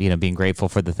 being grateful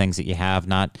for the things that you have,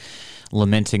 not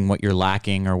lamenting what you're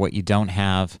lacking or what you don't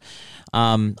have.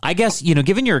 I guess,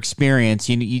 given your experience,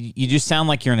 you just sound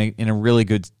like you're in a really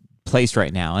good place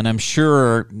right now. And I'm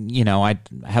sure, I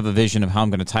have a vision of how I'm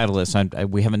going to title this.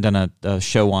 We haven't done a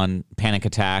show on panic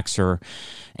attacks or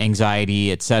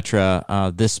anxiety,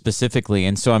 etc. This specifically.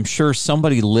 And so I'm sure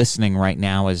somebody listening right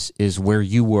now is where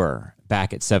you were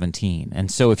back at 17.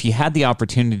 And so if you had the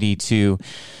opportunity to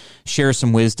share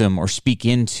some wisdom or speak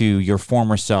into your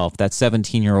former self, that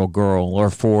 17-year-old girl, or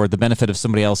for the benefit of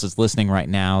somebody else that's listening right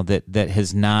now that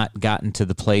has not gotten to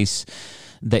the place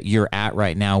that you're at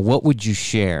right now, what would you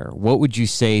share? What would you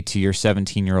say to your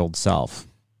 17-year-old self?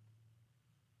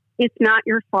 It's not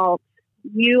your fault.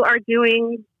 You are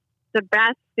doing the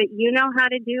best that you know how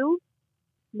to do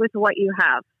with what you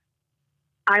have.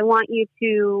 I want you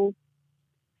to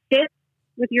sit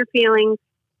with your feelings,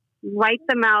 write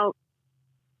them out,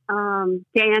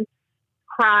 dance,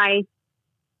 cry,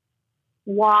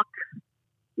 walk,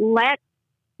 let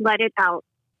it out,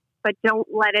 but don't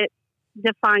let it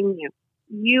define you.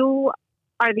 You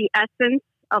are the essence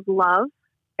of love.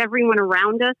 Everyone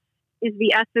around us is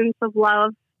the essence of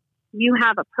love. You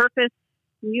have a purpose.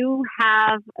 You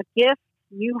have a gift.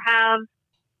 You have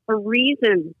a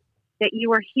reason that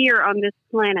you are here on this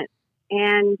planet.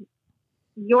 And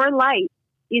your light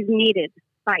is needed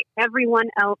by everyone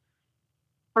else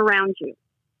around you.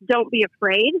 Don't be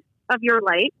afraid of your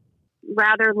light.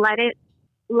 Rather, let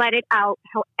it out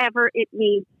however it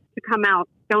needs to come out.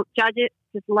 Don't judge it.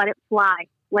 Just let it fly.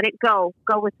 Let it go.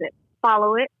 Go with it.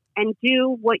 Follow it and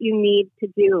do what you need to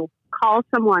do. Call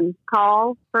someone.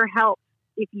 Call for help.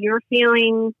 If you're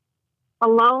feeling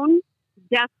alone,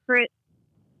 desperate,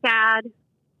 sad,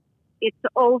 it's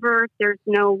over, there's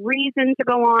no reason to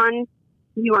go on,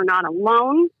 you are not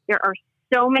alone. There are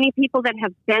so many people that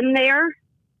have been there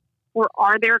or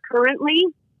are there currently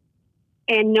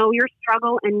and know your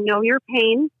struggle and know your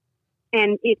pain.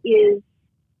 And it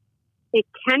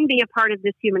can be a part of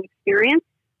this human experience.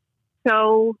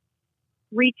 So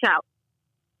reach out,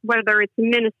 whether it's a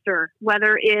minister,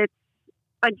 whether it's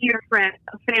a dear friend,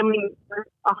 a family member,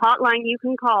 a hotline you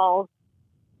can call.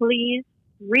 Please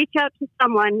reach out to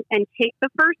someone and take the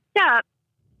first step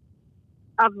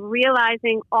of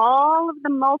realizing all of the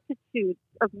multitudes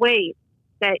of ways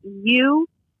that you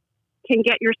can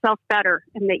get yourself better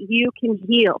and that you can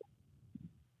heal.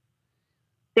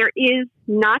 There is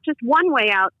not just one way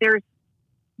out. There's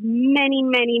many,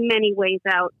 many, many ways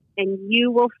out, and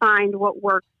you will find what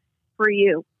works for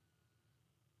you.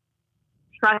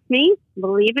 Trust me,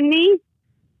 believe in me.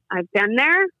 I've been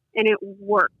there, and it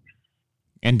works.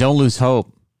 And don't lose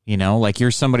hope. Like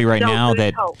you're somebody right now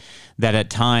that at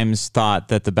times thought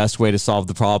that the best way to solve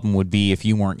the problem would be if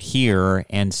you weren't here.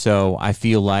 And so I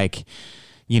feel like,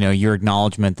 your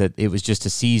acknowledgement that it was just a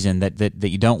season, that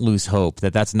you don't lose hope,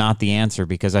 that's not the answer,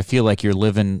 because I feel like you're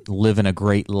living a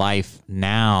great life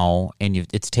now, and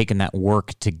it's taken that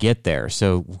work to get there.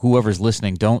 So whoever's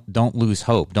listening, don't lose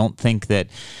hope. Don't think that,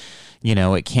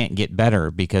 it can't get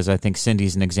better, because I think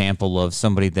Cindy's an example of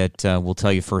somebody that will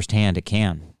tell you firsthand it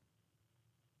can.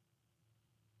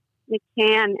 It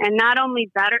can, and not only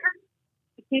better,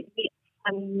 it can be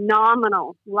a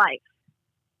phenomenal life.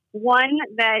 One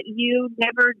that you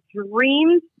never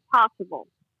dreamed possible.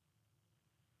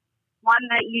 One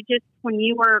that you just, when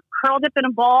you were curled up in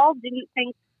a ball, didn't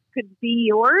think could be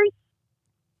yours,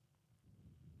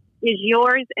 is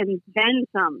yours and then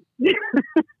some.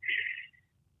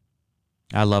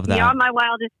 I love that. Beyond my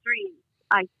wildest dreams.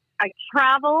 I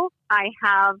travel. I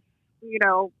have,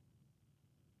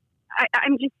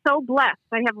 I'm just so blessed.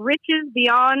 I have riches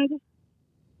beyond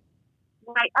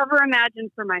what I ever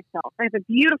imagined for myself. I have a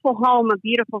beautiful home, a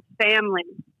beautiful family,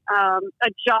 a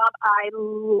job I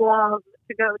love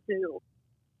to go to,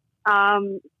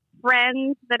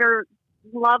 friends that are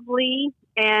lovely,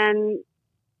 and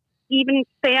even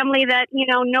family that,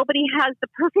 nobody has the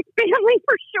perfect family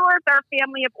for sure. It's our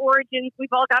family of origins.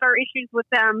 We've all got our issues with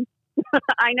them.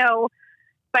 I know.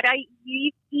 But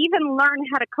you even learn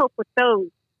how to cope with those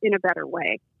in a better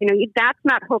way. That's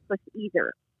not hopeless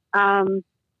either.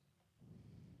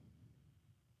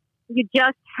 You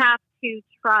just have to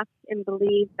trust and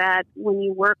believe that when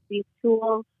you work these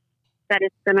tools, that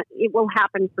it will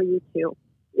happen for you too.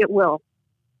 It will.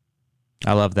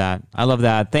 I love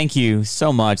that. Thank you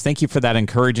so much. Thank you for that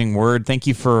encouraging word. Thank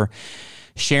you for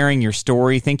sharing your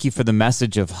story. Thank you for the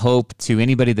message of hope to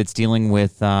anybody that's dealing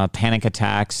with panic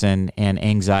attacks and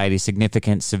anxiety,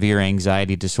 significant severe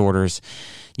anxiety disorders.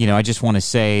 I just want to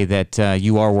say that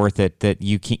you are worth it, that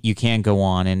you can go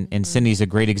on. And Cindy's a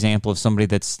great example of somebody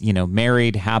that's,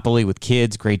 married happily with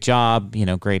kids, great job,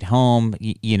 great home,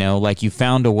 like you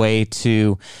found a way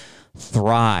to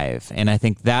thrive. And I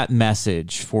think that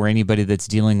message for anybody that's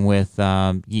dealing with,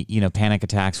 panic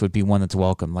attacks would be one that's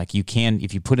welcome. Like you can,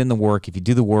 if you put in the work, if you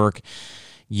do the work,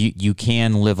 you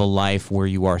can live a life where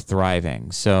you are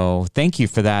thriving. So thank you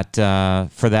for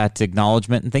that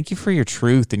acknowledgement, and thank you for your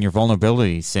truth and your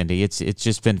vulnerability, Cindy. It's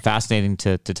just been fascinating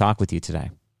to talk with you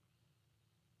today.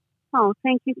 Oh,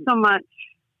 thank you so much.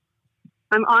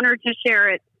 I'm honored to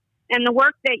share it. And the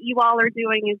work that you all are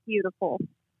doing is beautiful.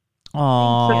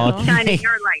 Oh, so shining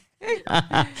your light.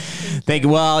 Thank you.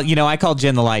 Well, I call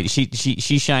Jen the light. She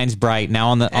shines bright. Now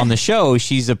on the show,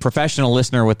 she's a professional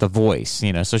listener with a voice.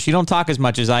 So she don't talk as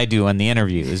much as I do in the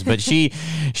interviews. But she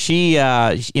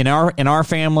in our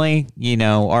family,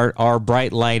 our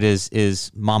bright light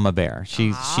is Mama Bear.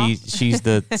 She's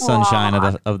the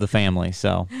sunshine of the family.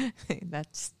 So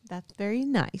that's very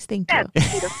nice. Thank you.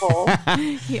 That's beautiful.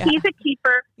 Yeah. He's a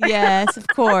keeper. Yes, of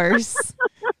course.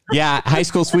 Yeah, high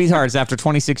school sweethearts after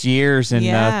 26 years and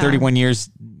 31 years.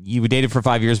 You dated for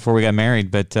 5 years before we got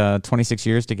married, but 26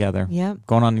 years together. Yep.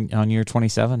 Going on year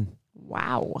 27.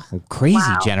 Wow. Crazy,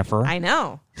 Jennifer. I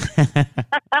know.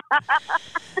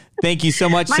 Thank you so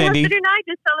much, My Cindy. husband and I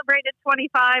just celebrated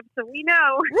 25, so we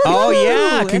know. Oh,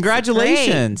 yeah. That's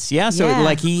Congratulations. great. Yeah. So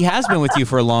like he has been with you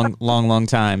for a long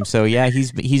time. So yeah,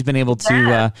 he's been able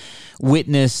to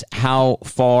witness how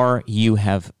far you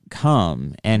have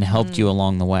come and helped you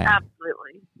along the way.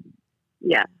 Absolutely.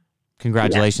 Yeah.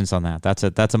 Congratulations on that.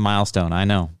 That's a milestone. I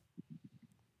know.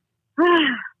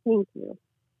 Thank you.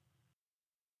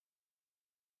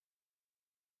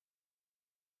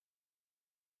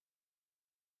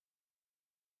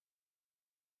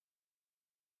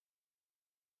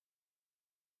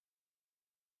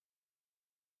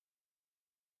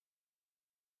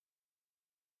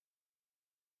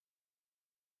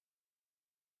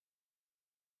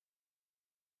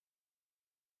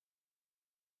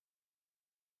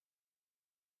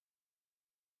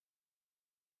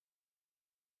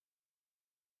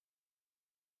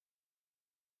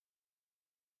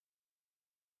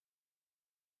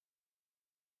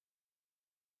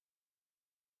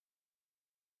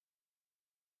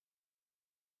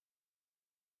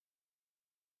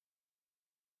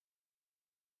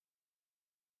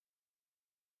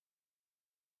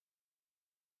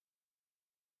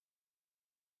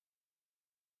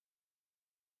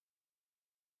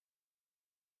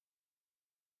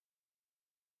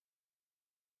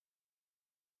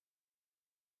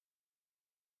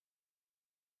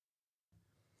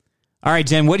 All right,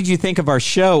 Jen, what did you think of our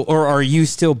show, or are you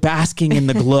still basking in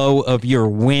the glow of your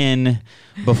win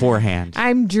beforehand?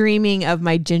 I'm dreaming of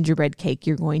my gingerbread cake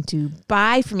you're going to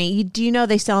buy for me. Do you know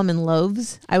they sell them in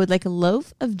loaves? I would like a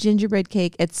loaf of gingerbread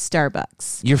cake at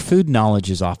Starbucks. Your food knowledge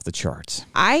is off the charts.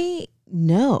 I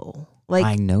know.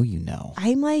 I know you know.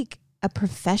 I'm like a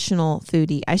professional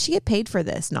foodie. I should get paid for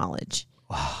this knowledge.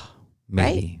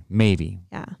 Maybe.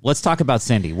 Yeah. Let's talk about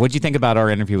Cindy. What did you think about our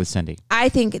interview with Cindy? I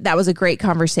think that was a great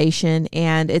conversation,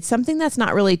 and it's something that's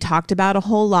not really talked about a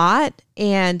whole lot.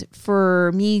 And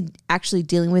for me, actually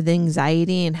dealing with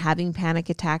anxiety and having panic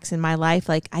attacks in my life,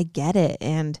 like I get it.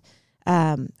 And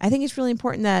I think it's really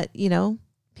important that,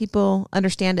 people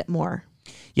understand it more.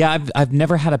 Yeah, I've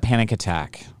never had a panic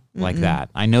attack like that.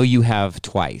 I know you have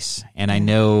twice, and I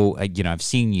know, I've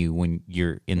seen you when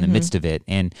you're in the midst of it.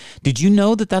 And did you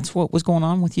know that that's what was going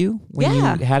on with you when you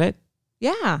had it?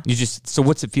 Yeah. So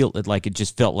what's it feel like? It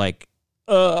just felt like,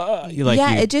 I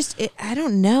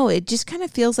don't know. It just kind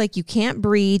of feels like you can't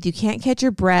breathe. You can't catch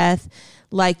your breath.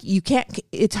 Like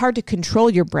it's hard to control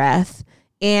your breath.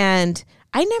 And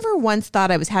I never once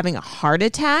thought I was having a heart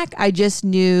attack. I just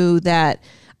knew that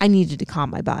I needed to calm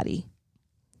my body.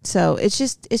 So it's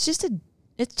just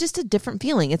a different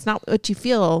feeling. It's not what you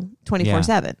feel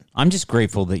 24/7. I'm just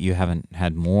grateful that you haven't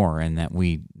had more and that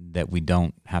we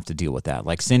don't have to deal with that.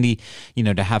 Like Cindy,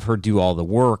 to have her do all the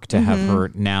work, to have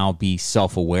her now be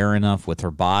self-aware enough with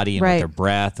her body and with her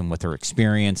breath and with her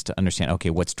experience to understand, okay,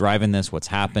 what's driving this, what's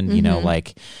happened,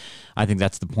 I think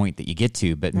that's the point that you get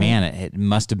to. But man, it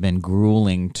must have been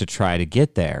grueling to try to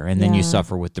get there. And then you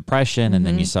suffer with depression and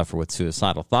then you suffer with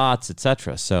suicidal thoughts,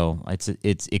 etc. So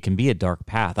it can be a dark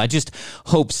path. I just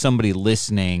hope somebody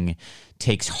listening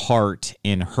takes heart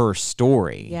in her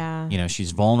story. Yeah.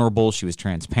 She's vulnerable, she was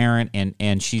transparent,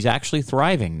 and she's actually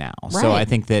thriving now. Right. So I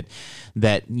think that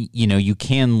you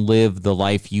can live the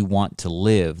life you want to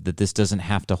live, that this doesn't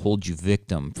have to hold you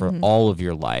victim for all of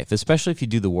your life, especially if you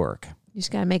do the work. You just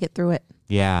got to make it through it.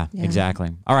 Yeah, exactly.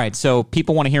 All right. So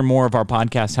people want to hear more of our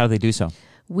podcast. How do they do so?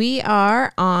 We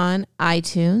are on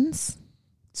iTunes,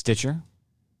 Stitcher,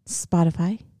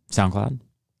 Spotify, SoundCloud,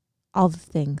 all the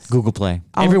things. Google Play.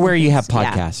 Everywhere you have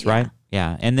podcasts, right?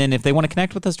 Yeah. And then if they want to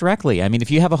connect with us directly, I mean,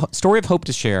 if you have a story of hope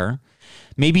to share,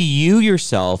 maybe you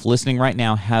yourself listening right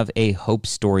now have a hope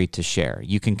story to share.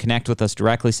 You can connect with us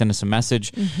directly. Send us a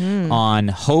message on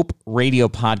Hope Radio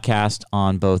Podcast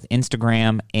on both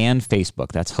Instagram and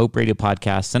Facebook. That's Hope Radio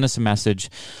Podcast. Send us a message.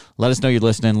 Let us know you're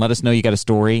listening. Let us know you got a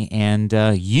story. And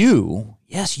you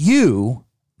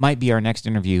might be our next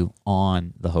interview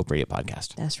on the Hope Radio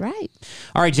Podcast. That's right.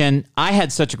 All right, Jen, I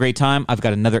had such a great time. I've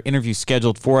got another interview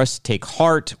scheduled for us. Take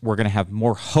heart. We're going to have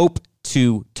more hope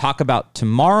to talk about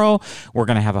tomorrow. We're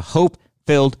going to have a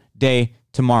hope-filled day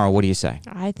tomorrow. What do you say?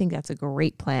 I think that's a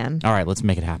great plan. All right, let's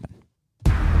make it happen.